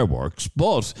using fireworks.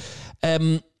 But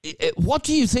what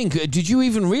do you think? Did you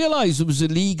even realise it was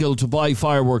illegal to buy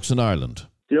fireworks in Ireland?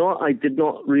 You know what? I did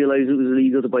not realise it was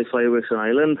illegal to buy fireworks in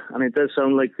Ireland, and it does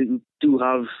sound like they do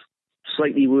have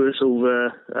slightly worse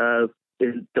over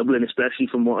in Dublin, especially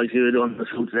from what I've heard on the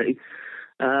show today.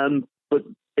 But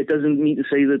it doesn't mean to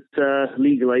say that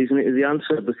legalising it is the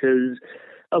answer, because,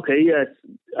 okay, yeah,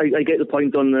 I get the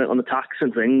point on the tax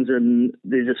and things, and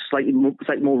there's a slightly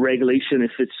more regulation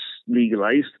if it's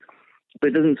legalised. But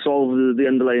it doesn't solve the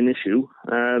underlying issue.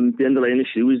 The underlying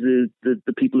issue is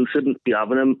the people who shouldn't be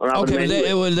having them are having them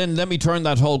anyway. Well, then let me turn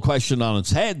that whole question on its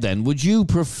head then. Would you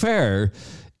prefer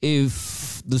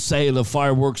if the sale of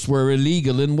fireworks were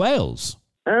illegal in Wales?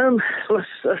 Well,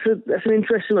 that's an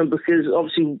interesting one, because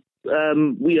obviously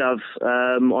we have,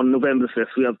 on November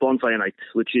 5th, we have Bonfire Night,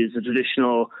 which is the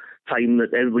traditional time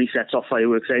that everybody sets off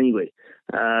fireworks anyway.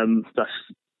 That's...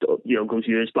 goes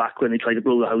years back when they tried to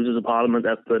blow the Houses of Parliament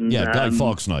up. And, Guy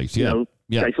Fawkes Night,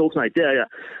 Guy Fawkes Night,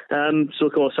 so,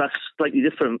 of course, that's slightly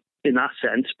different in that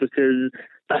sense, because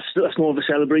that's more of a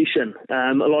celebration.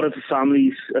 A lot of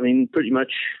families, pretty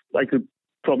much, I could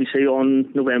probably say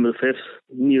on November the 5th,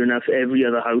 near enough every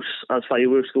other house has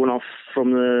fireworks going off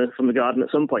from the garden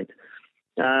at some point.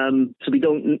 So we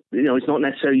don't, it's not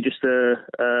necessarily just a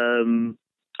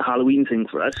Halloween thing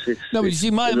for us. No, but you see,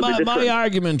 my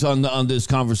argument on this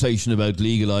conversation about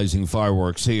legalising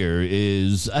fireworks here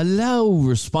is allow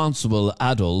responsible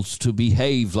adults to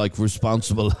behave like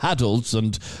responsible adults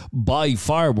and buy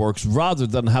fireworks rather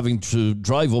than having to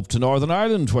drive up to Northern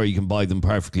Ireland where you can buy them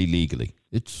perfectly legally.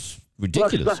 It's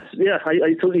ridiculous.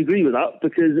 I totally agree with that,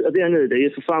 because at the end of the day,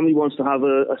 if a family wants to have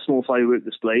a small firework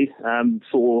display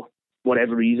for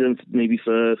whatever reason, maybe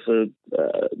for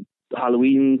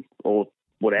Halloween or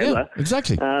whatever. Yeah,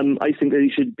 exactly. I think they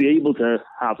should be able to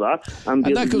have that. And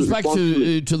that goes back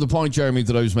to the point, Jeremy,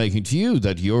 that I was making to you,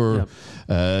 that you're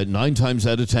 9 times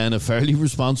out of 10 a fairly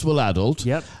responsible adult.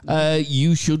 Yep.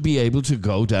 You should be able to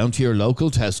go down to your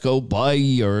local Tesco, buy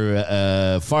your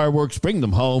fireworks, bring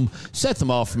them home, set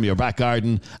them off from your back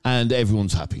garden, and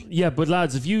everyone's happy. Yeah, but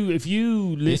lads, if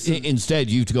you listen... Instead,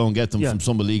 you have to go and get them from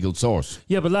some illegal source.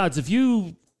 Yeah, but lads, if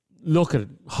you look at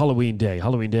Halloween Day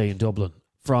in Dublin,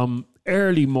 from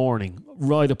early morning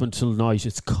right up until night,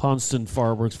 it's constant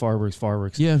fireworks.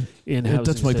 Yeah,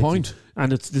 that's my point.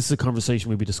 And this is a conversation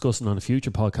we'll be discussing on a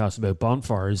future podcast about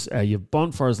bonfires. You have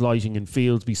bonfires lighting in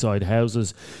fields beside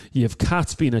houses. You have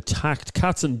cats being attacked,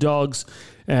 cats and dogs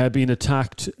being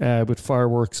attacked with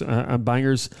fireworks and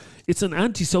bangers. It's an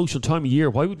antisocial time of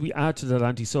year. Why would we add to that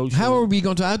antisocial? How are we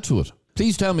going to add to it?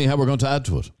 Please tell me how we're going to add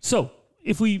to it. So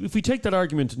if we take that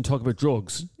argument and talk about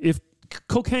drugs, if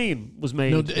cocaine was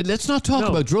made... No, let's not talk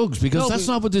about drugs, because that's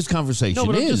not what this conversation is.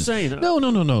 I'm just saying...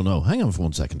 No. Hang on for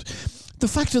 1 second. The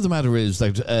fact of the matter is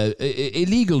that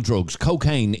illegal drugs,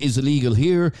 cocaine, is illegal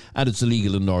here, and it's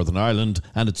illegal in Northern Ireland,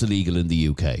 and it's illegal in the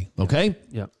UK. Okay?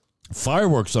 Yeah.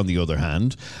 Fireworks, on the other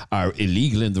hand, are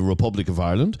illegal in the Republic of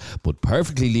Ireland, but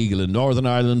perfectly legal in Northern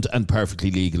Ireland and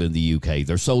perfectly legal in the UK.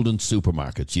 They're sold in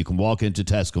supermarkets. You can walk into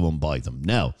Tesco and buy them.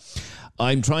 Now,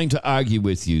 I'm trying to argue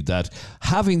with you that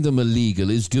having them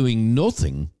illegal is doing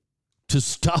nothing to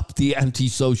stop the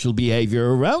antisocial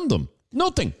behaviour around them?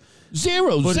 Nothing.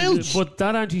 Zero. Zilch. But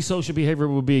that antisocial behaviour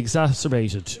would be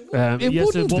exacerbated. It yes,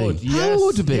 wouldn't it would. be. Yes, How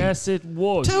would it be? Yes, it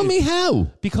would. Tell me how.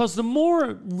 Because the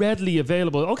more readily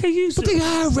available... Okay, But they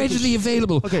are readily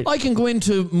available. Okay. I can go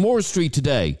into Moore Street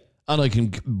today and I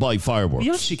can buy fireworks.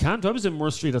 You actually can't. I was in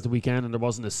Moore Street at the weekend and there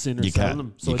wasn't a sinner You selling can.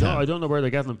 them. So You I don't know where they're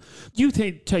getting them. You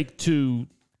take two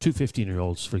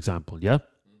 15-year-olds, for example, yeah?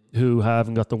 Who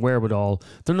haven't got the wherewithal.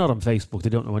 They're not on Facebook. They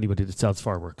don't know anybody that sells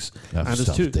fireworks.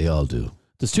 They all do.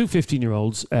 There's two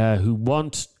 15-year-olds who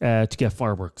want to get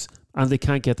fireworks and they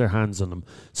can't get their hands on them.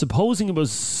 Supposing it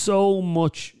was so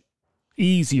much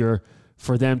easier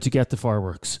for them to get the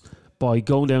fireworks by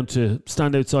going down to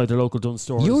stand outside their local Dunnes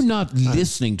stores. You're not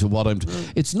listening to what I'm...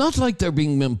 It's not like they're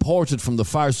being imported from the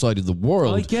far side of the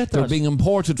world. I get that. They're being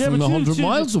imported from 100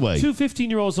 miles away. Two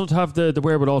 15-year-olds don't have the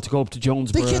wherewithal to go up to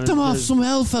Jonesboro. They get them off some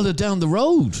hell fella down the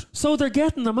road. So they're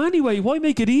getting them anyway. Why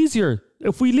make it easier?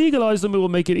 If we legalise them, it will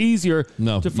make it easier.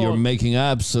 No, you're making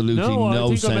absolutely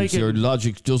no sense. Your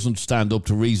logic doesn't stand up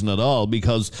to reason at all,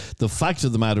 because the fact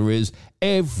of the matter is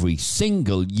every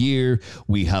single year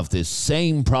we have this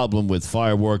same problem with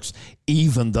fireworks,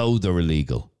 even though they're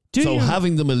illegal.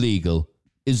 Having them illegal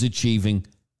is achieving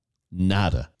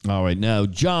nada. All right, now,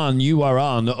 John, you are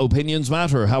on Opinions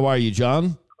Matter. How are you,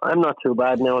 John? I'm not too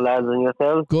bad now, lads, and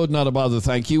yourself? Good, not a bother,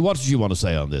 thank you. What did you want to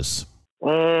say on this?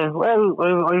 Well,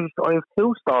 I have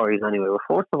two stories anyway. Well,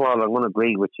 first of all, I'm going to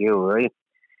agree with you, right?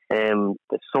 The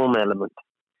some element.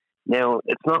 Now,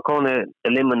 it's not going to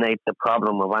eliminate the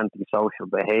problem of antisocial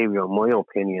behaviour, in my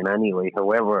opinion, anyway.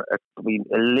 However, it will be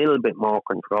a little bit more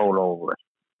control over it.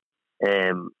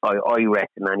 I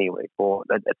reckon anyway, but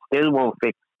it still won't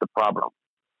fix the problem.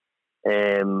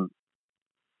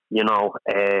 You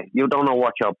don't know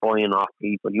what you're buying off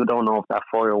people. You don't know if that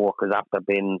firework has after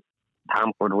been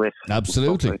tampered with.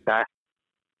 Absolutely. Like that.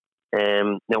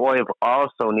 Now, I've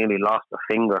also nearly lost a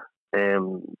finger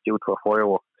due to a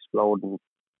firework exploding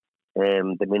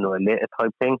the mineral later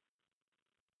type thing,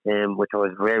 which I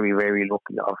was very, very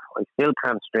lucky of. I still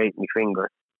can't straighten my finger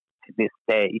to this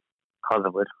day because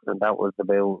of it, and that was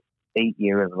about 8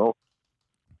 years ago.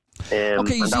 And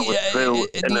that was through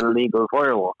an illegal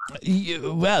firework.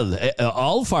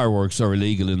 All fireworks are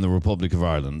illegal in the Republic of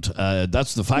Ireland.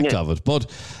 That's the fact of it. But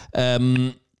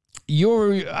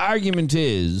your argument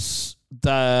is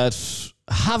that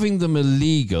having them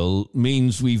illegal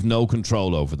means we've no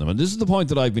control over them, and this is the point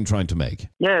that I've been trying to make.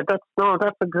 Yeah, that's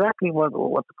exactly what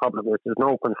the problem is. There's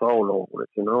no control over it.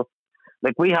 You know,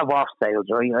 like we have off sales,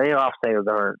 right? Our off sales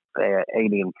are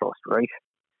 18 plus, right?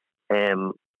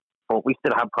 But we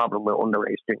still have problem with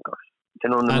underage drinkers. Do you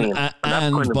know what I mean?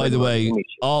 And by the way,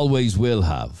 always will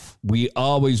have. We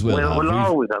always will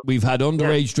have. We've had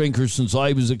underage drinkers since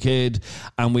I was a kid,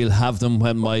 and we'll have them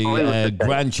when my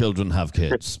grandchildren have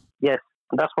kids. Yes,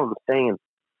 that's what I'm saying.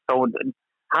 So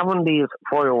having these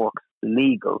fireworks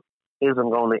legal isn't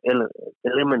going to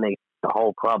eliminate the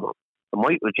whole problem. It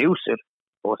might reduce it,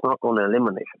 but it's not going to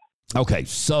eliminate it. Okay,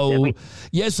 so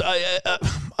yes,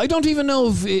 I don't even know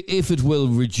if it will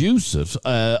reduce it.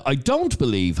 I don't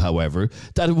believe, however,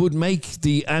 that it would make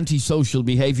the antisocial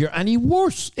behaviour any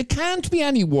worse. It can't be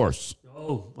any worse.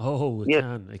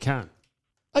 It can.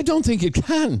 I don't think it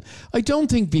can. I don't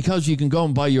think because you can go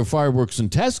and buy your fireworks in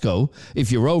Tesco, if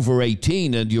you're over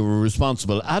 18 and you're a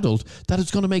responsible adult, that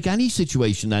it's going to make any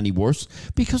situation any worse,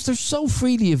 because they're so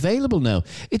freely available now.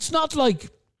 It's not like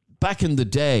back in the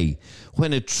day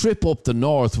when a trip up the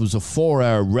north was a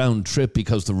 4-hour round trip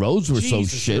because the roads were so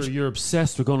shit. You're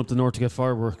obsessed with going up the north to get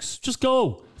fireworks. Just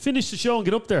go. Finish the show and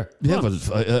get up there.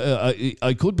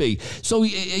 I could be. So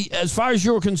as far as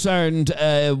you're concerned,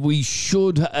 we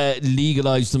should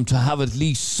legalise them to have at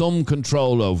least some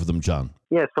control over them, John.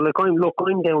 Yeah, so I'm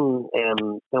down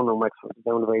in Wexford,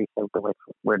 down the very south of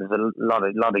Wexford, where there's a lot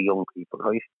of young people,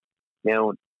 right?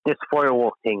 Now, this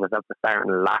firework thing was at the start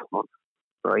of last month,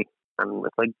 right? And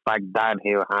it's like Baghdad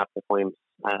here half the time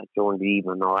during the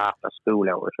evening or after school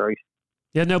hours, right?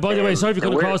 Yeah, now, by the way, sorry for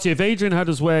coming across you. If Adrian had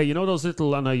his way, you know those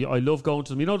little, and I love going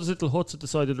to them, you know those little huts at the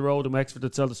side of the road in Wexford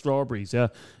that sell the strawberries, yeah?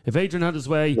 If Adrian had his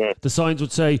way, the signs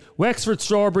would say, Wexford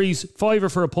strawberries, $5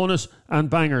 for a punnet, and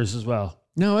bangers as well.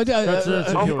 No,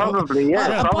 probably,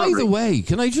 yeah. By the way,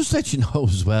 can I just let you know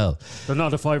as well? They're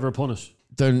not a $5 a punnet.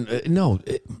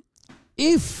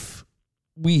 If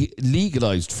we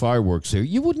legalised fireworks here,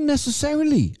 you wouldn't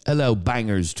necessarily allow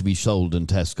bangers to be sold in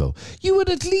Tesco. You would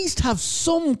at least have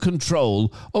some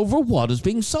control over what is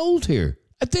being sold here.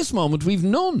 At this moment, we've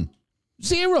none.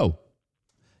 Zero.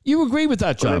 You agree with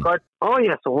that, John? Oh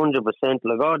yes, 100%.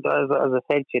 Like, as I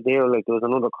said to you there, like there was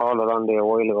another caller on there a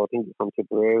while ago, I think it's from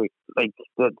Tipperary. Like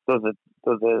there's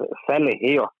a fella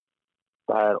here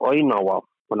that I know of.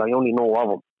 Well, I only know of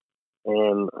him.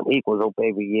 And he goes up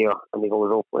every year, and he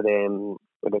goes up with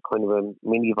a kind of a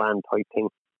minivan type thing.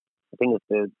 I think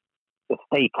it's the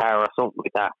state car or something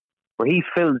like that, where he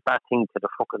fills that thing to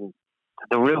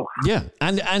the roof. Yeah,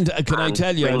 and can I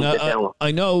tell you,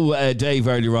 I know Dave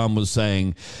earlier on was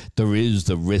saying there is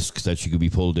the risk that you could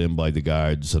be pulled in by the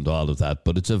guards and all of that,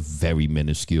 but it's a very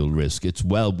minuscule risk. It's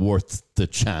well worth the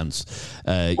chance.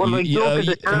 Can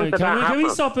we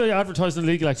stop advertising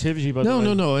illegal activity?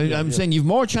 No. I'm saying you've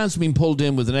more chance of being pulled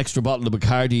in with an extra bottle of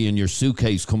Bacardi in your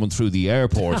suitcase coming through the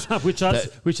airport, which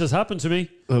has happened to me.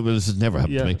 Well, this has never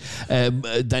happened to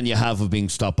me. Than you have of being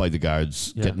stopped by the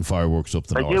guards getting fireworks up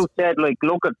the north. As you said, like,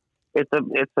 look at it's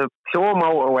a pure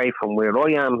motorway from where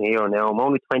I am here now. I'm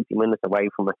only 20 minutes away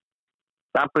from it.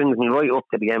 That brings me right up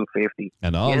to the M50.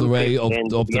 And all the way up the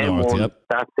north, yep.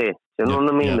 That's it. You know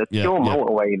what I mean? It's pure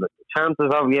motorway. Like, the chances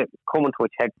of you coming to a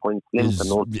checkpoint is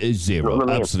zero. You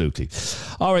know absolutely.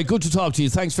 All right, good to talk to you.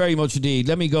 Thanks very much indeed.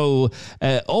 Let me go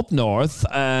up north.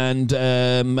 And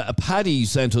Paddy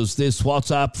sent us this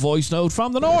WhatsApp voice note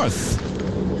from the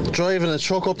north. Driving a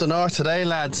truck up the north today,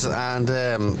 lads, and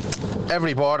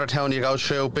every border town you go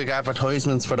through, big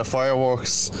advertisements for the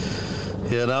fireworks.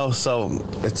 You know, so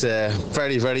it's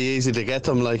very, very easy to get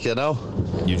them, like, you know.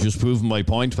 You're just proving my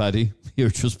point, Paddy. You're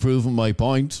just proving my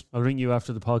point. I'll ring you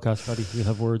after the podcast, Paddy. We'll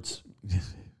have words.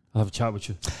 I'll have a chat with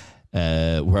you.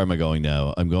 Where am I going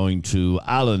now? I'm going to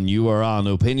Alan. You are on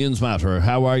Opinions Matter.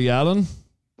 How are you, Alan?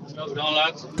 How's it going,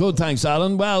 lads? Good, thanks,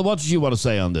 Alan. Well, what did you want to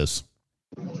say on this?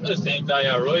 I just think they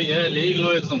are right,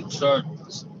 legalise them, sure.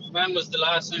 When was the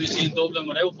last time you seen Dublin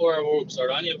without fireworks or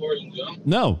any of Ireland, you know?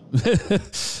 No.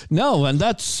 No, and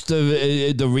that's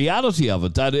the reality of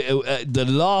it, that the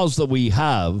laws that we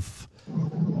have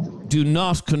do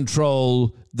not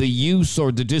control the use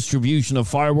or the distribution of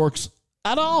fireworks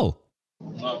at all.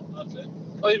 No, that's it.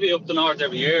 I'd be up the north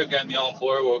every year getting my own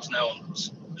fireworks now.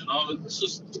 You know, it's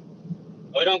just...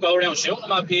 I don't go around shooting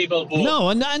them at people, but... No,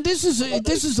 and this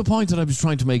is the point that I was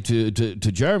trying to make to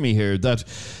Jeremy here, that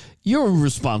you're a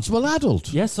responsible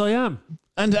adult. Yes, I am.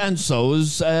 And so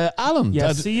is Alan.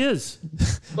 Yes, he is.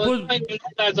 But like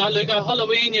at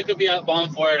Halloween, you could be at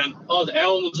bonfire and all the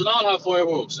elms and all have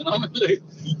fireworks. You know, like,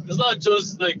 it's not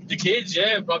just like the kids.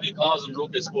 Probably causing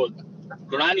ruckus, but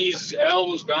grannies,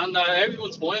 elms, granddad,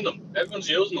 everyone's buying them. Everyone's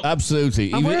using them.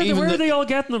 Absolutely. And where are they all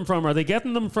getting them from? Are they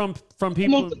getting them from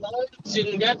people? You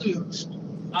can get them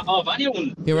of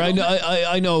anyone. Here,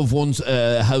 I know of one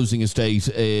housing estate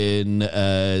in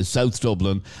South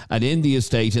Dublin, and in the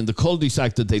estate, in the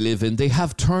cul-de-sac that they live in, they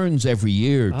have turns every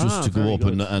year just to go up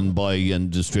and buy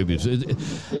and distribute,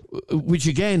 which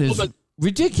again is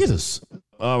ridiculous.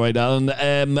 All right,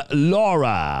 Alan.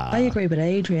 Laura. I agree with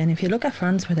Adrian. If you look at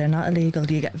France where they're not illegal,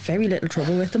 you get very little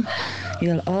trouble with them.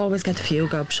 You'll always get a few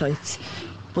gobshites.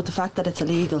 But the fact that it's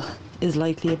illegal is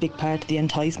likely a big part of the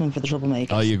enticement for the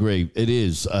troublemakers. I agree. It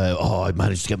is. I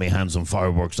managed to get my hands on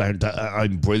fireworks.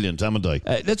 I'm brilliant, haven't I?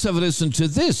 Let's have a listen to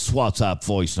this WhatsApp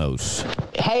voice note.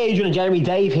 Hey, Adrian and Jeremy,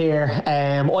 Dave here.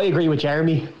 I agree with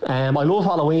Jeremy. I love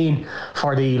Halloween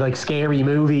for the scary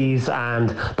movies and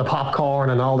the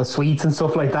popcorn and all the sweets and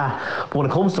stuff like that. But when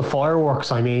it comes to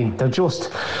fireworks, I mean, they're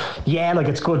just,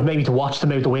 it's good maybe to watch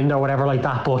them out the window or whatever like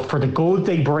that. But for the good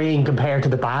they bring compared to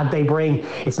the bad they bring,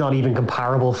 it's not even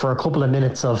comparable. For a couple of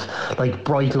minutes of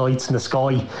bright lights in the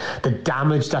sky, the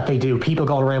damage that they do, people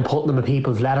going around putting them in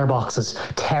people's letterboxes,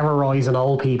 terrorising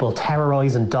old people,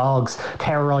 terrorising dogs,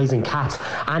 terrorising cats.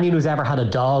 Anyone who's ever had a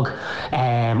dog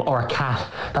or a cat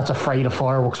that's afraid of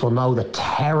fireworks will know the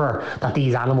terror that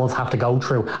these animals have to go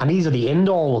through. And these are the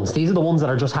indoor ones. These are the ones that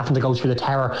are just having to go through the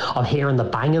terror of hearing the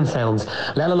banging sounds,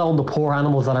 let alone the poor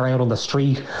animals that are out on the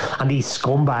street and these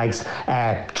scumbags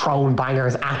throwing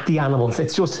bangers at the animals.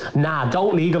 It's just,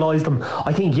 don't legalise them.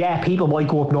 I think, people might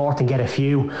go up north and get a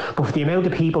few, but for the amount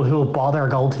of people who'll bother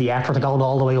going to the effort of going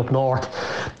all the way up north,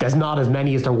 there's not as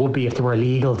many as there would be if they were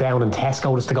illegal down in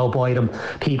Tesco just to go buy them.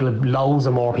 Loads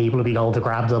of more people would be going to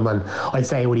grab them, and I'd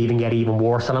say it would even get even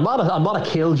worse. And I'm not a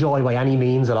killjoy by any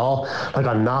means at all.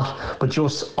 I'm not, but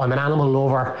just I'm an animal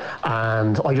lover,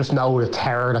 and I just know the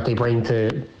terror that they bring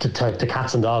to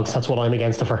cats and dogs. That's what I'm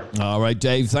against it for. All right,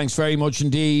 Dave, thanks very much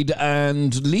indeed.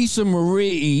 And Lisa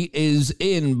Marie is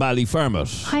in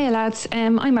Ballyfermot. Hiya, lads.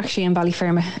 I'm actually in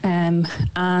Ballyfermot,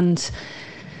 and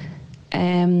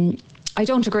I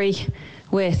don't agree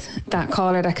with that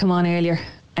caller that came on earlier,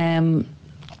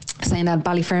 saying that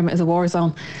Ballyfermot is a war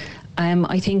zone.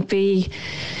 I think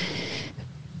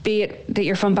be it that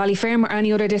you're from Ballyfermot or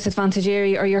any other disadvantaged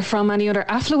area, or you're from any other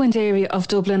affluent area of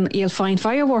Dublin, you'll find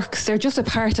fireworks. They're just a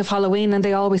part of Halloween, and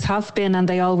they always have been, and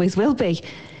they always will be.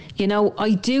 You know,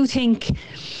 I do think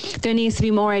there needs to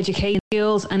be more education in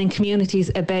schools and in communities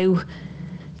about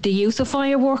the use of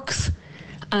fireworks.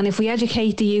 And if we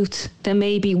educate the youth, then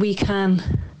maybe we can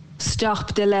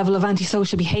stop the level of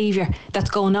antisocial behaviour that's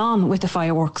going on with the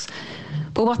fireworks.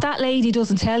 But what that lady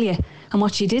doesn't tell you, and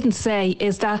what she didn't say,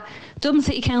 is that Dublin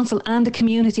City Council and the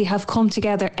community have come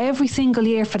together every single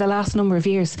year for the last number of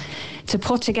years to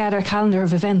put together a calendar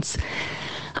of events.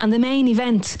 And the main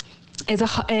event is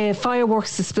a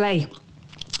fireworks display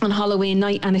on Halloween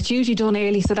night, and it's usually done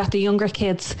early so that the younger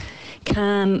kids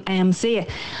can see it.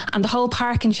 And the whole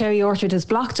park in Cherry Orchard is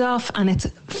blocked off, and it's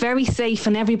very safe,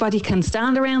 and everybody can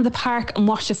stand around the park and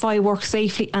watch the fireworks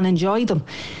safely and enjoy them.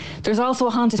 There's also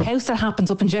a haunted house that happens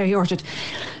up in Cherry Orchard.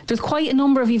 There's quite a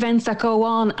number of events that go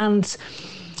on, and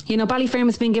you know,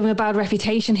 Ballyfermot's been given a bad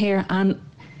reputation here, and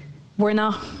we're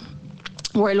not.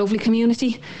 We're a lovely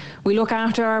community. We look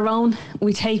after our own,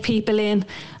 we take people in,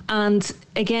 and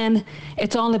again,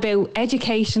 it's all about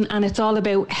education, and it's all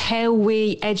about how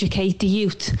we educate the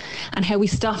youth and how we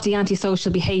stop the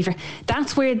antisocial behaviour.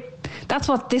 That's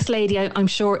what this lady, I'm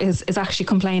sure, is actually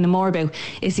complaining more about,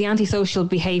 is the antisocial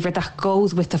behaviour that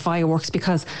goes with the fireworks,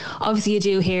 because obviously you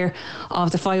do hear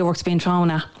of the fireworks being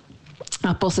thrown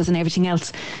at buses and everything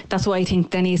else. That's why I think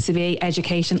there needs to be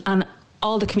education, and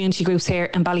all the community groups here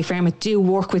in Ballyfermot do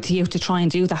work with the youth to try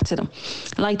and do that to them.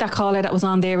 Like that caller that was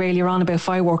on there earlier on about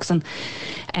fireworks and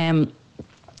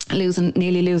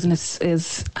nearly losing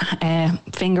his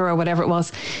finger or whatever it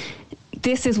was.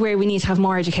 This is where we need to have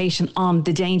more education on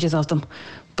the dangers of them.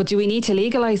 But do we need to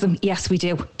legalise them? Yes, we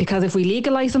do. Because if we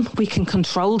legalise them, we can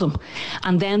control them.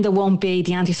 And then there won't be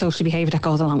the antisocial behaviour that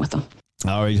goes along with them.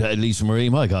 All right, Lisa Marie,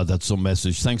 my God, that's some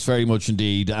message. Thanks very much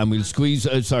indeed. And we'll squeeze...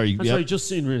 sorry,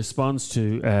 just in response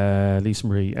to Lisa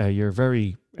Marie, you're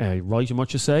very right in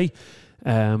what you say.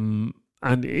 And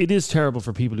it is terrible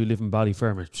for people who live in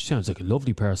Ballyfermot. She sounds like a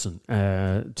lovely person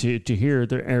to hear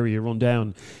their area run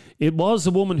down. It was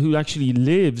a woman who actually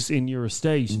lives in your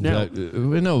estate. Now,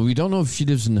 no, we don't know if she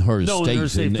lives in her estate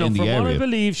in the area. From what I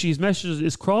believe, she's messaged.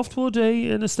 Is Croftwood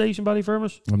an estate in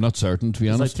Ballyfermot? I'm not certain, to be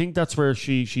honest. I think that's where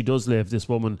she does live, this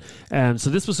woman.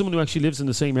 So this was someone who actually lives in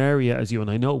the same area as you.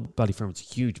 And I know Ballyfermot's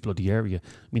a huge bloody area.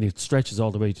 I mean, it stretches all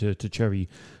the way to Cherry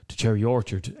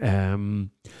Orchard.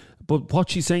 But what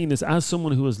she's saying is, as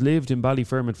someone who has lived in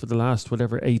Ballyfermot for the last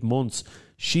 8 months,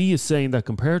 she is saying that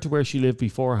compared to where she lived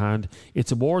beforehand,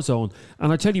 it's a war zone.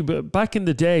 And I tell you, back in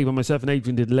the day when myself and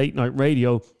Adrian did late night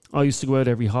radio, I used to go out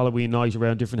every Halloween night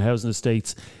around different housing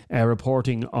estates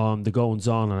reporting on the goings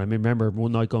on. And I remember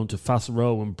one night going to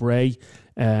Fassrow and Bray.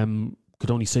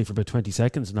 Could only stay for about 20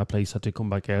 seconds in that place, had to come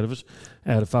back out of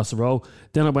Fassrow.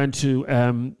 Then I went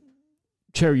to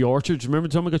Cherry Orchard. Do you remember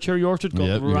the time I got Cherry Orchard?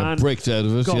 You got bricked out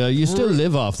of it. Yeah, you still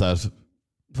live off that.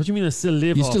 What do you mean I still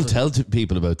live off it? You still tell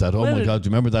people about that. Oh my God, do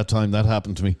you remember that time that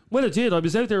happened to me? Well, it did. I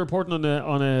was out there reporting on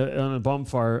a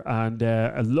bonfire, and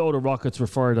a load of rockets were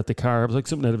fired at the car. It was like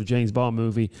something out of a James Bond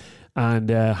movie, and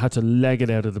had to leg it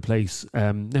out of the place.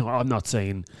 Now, I'm not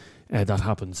saying that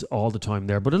happens all the time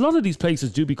there, but a lot of these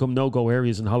places do become no-go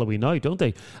areas on Halloween night, don't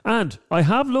they? And I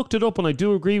have looked it up, and I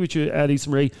do agree with you, Lisa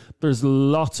Marie. There's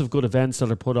lots of good events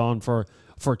that are put on for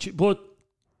but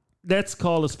let's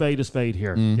call a spade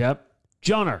here. Yep.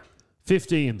 Johnner,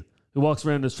 15, who walks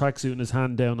around in his tracksuit and his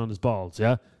hand down on his balls,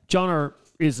 yeah? Johnner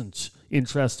isn't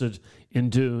interested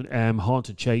in doing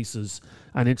haunted chases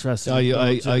and interested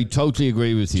I totally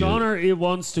agree with you. Johnner, it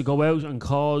wants to go out and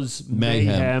cause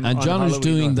mayhem. And Johnner's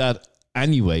doing that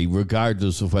anyway,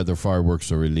 regardless of whether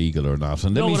fireworks are illegal or not.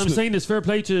 And what I'm saying is fair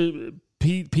play to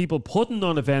people putting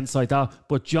on events like that,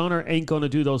 but Johnner ain't going to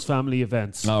do those family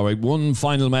events. All right, one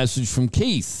final message from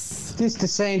Keith. This is the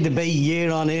same debate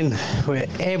year on in, where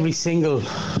every single,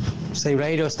 say,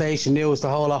 radio station, news, the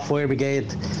whole off fire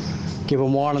brigade,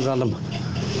 giving warnings on them.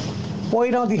 Why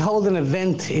don't they hold an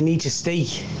event in each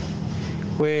estate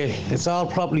where it's all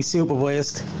properly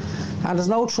supervised and there's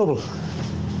no trouble?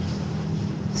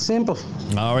 Simple.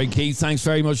 All right, Keith, thanks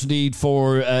very much indeed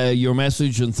for your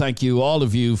message, and thank you, all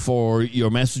of you, for your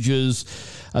messages.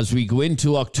 As we go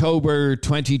into October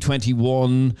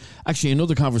 2021, actually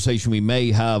another conversation we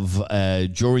may have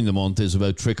during the month is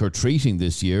about trick-or-treating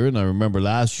this year. And I remember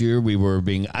last year we were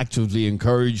being actively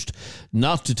encouraged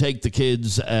not to take the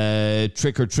kids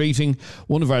trick-or-treating.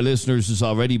 One of our listeners has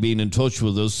already been in touch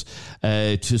with us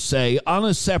to say, on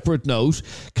a separate note,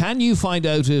 can you find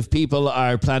out if people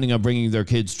are planning on bringing their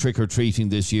kids trick-or-treating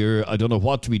this year? I don't know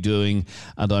what to be doing,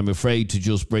 and I'm afraid to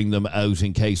just bring them out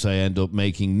in case I end up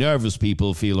making nervous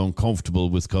people feel uncomfortable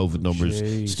with COVID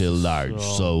numbers still large.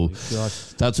 Oh So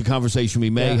that's a conversation we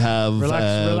may have.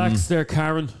 Relax there,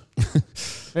 Karen.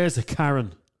 There's a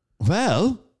Karen.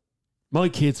 Well, my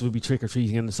kids will be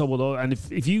trick-or-treating, and so will I. And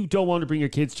if you don't want to bring your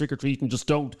kids trick-or-treating, just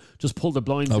don't. Just pull the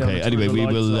blinds down. Okay, anyway,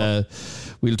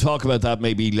 we'll talk about that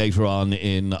maybe later on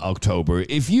in October.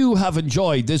 If you have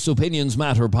enjoyed this Opinions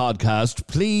Matter podcast,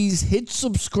 please hit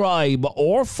subscribe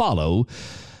or follow,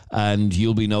 and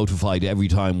you'll be notified every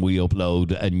time we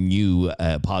upload a new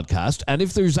podcast. And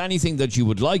if there's anything that you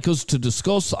would like us to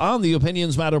discuss on the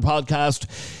Opinions Matter podcast,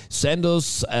 send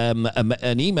us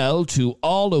an email to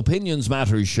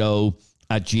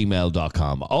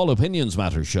allopinionsmattershow@gmail.com.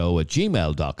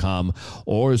 allopinionsmattershow@gmail.com,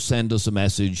 or send us a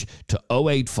message to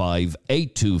 085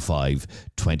 825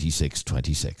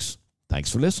 2626.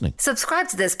 Thanks for listening. Subscribe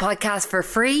to this podcast for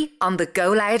free on the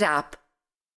Go Loud app.